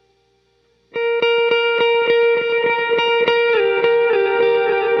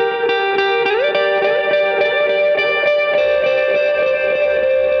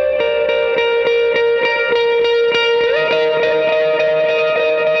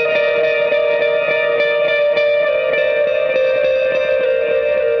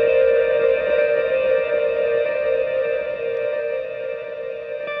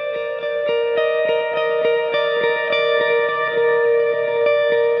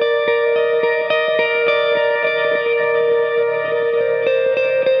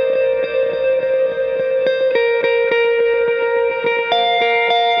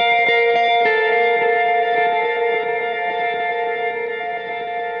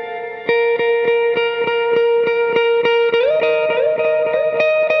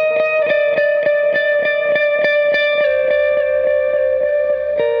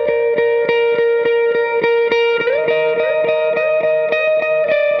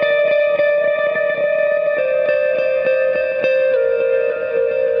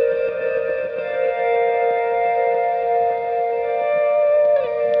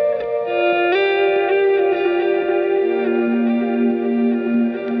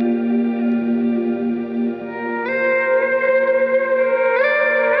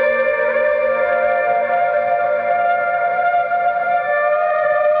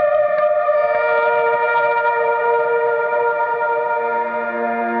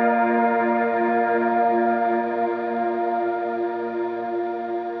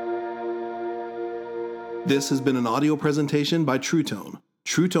 This has been an audio presentation by TrueTone,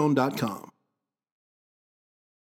 TrueTone.com.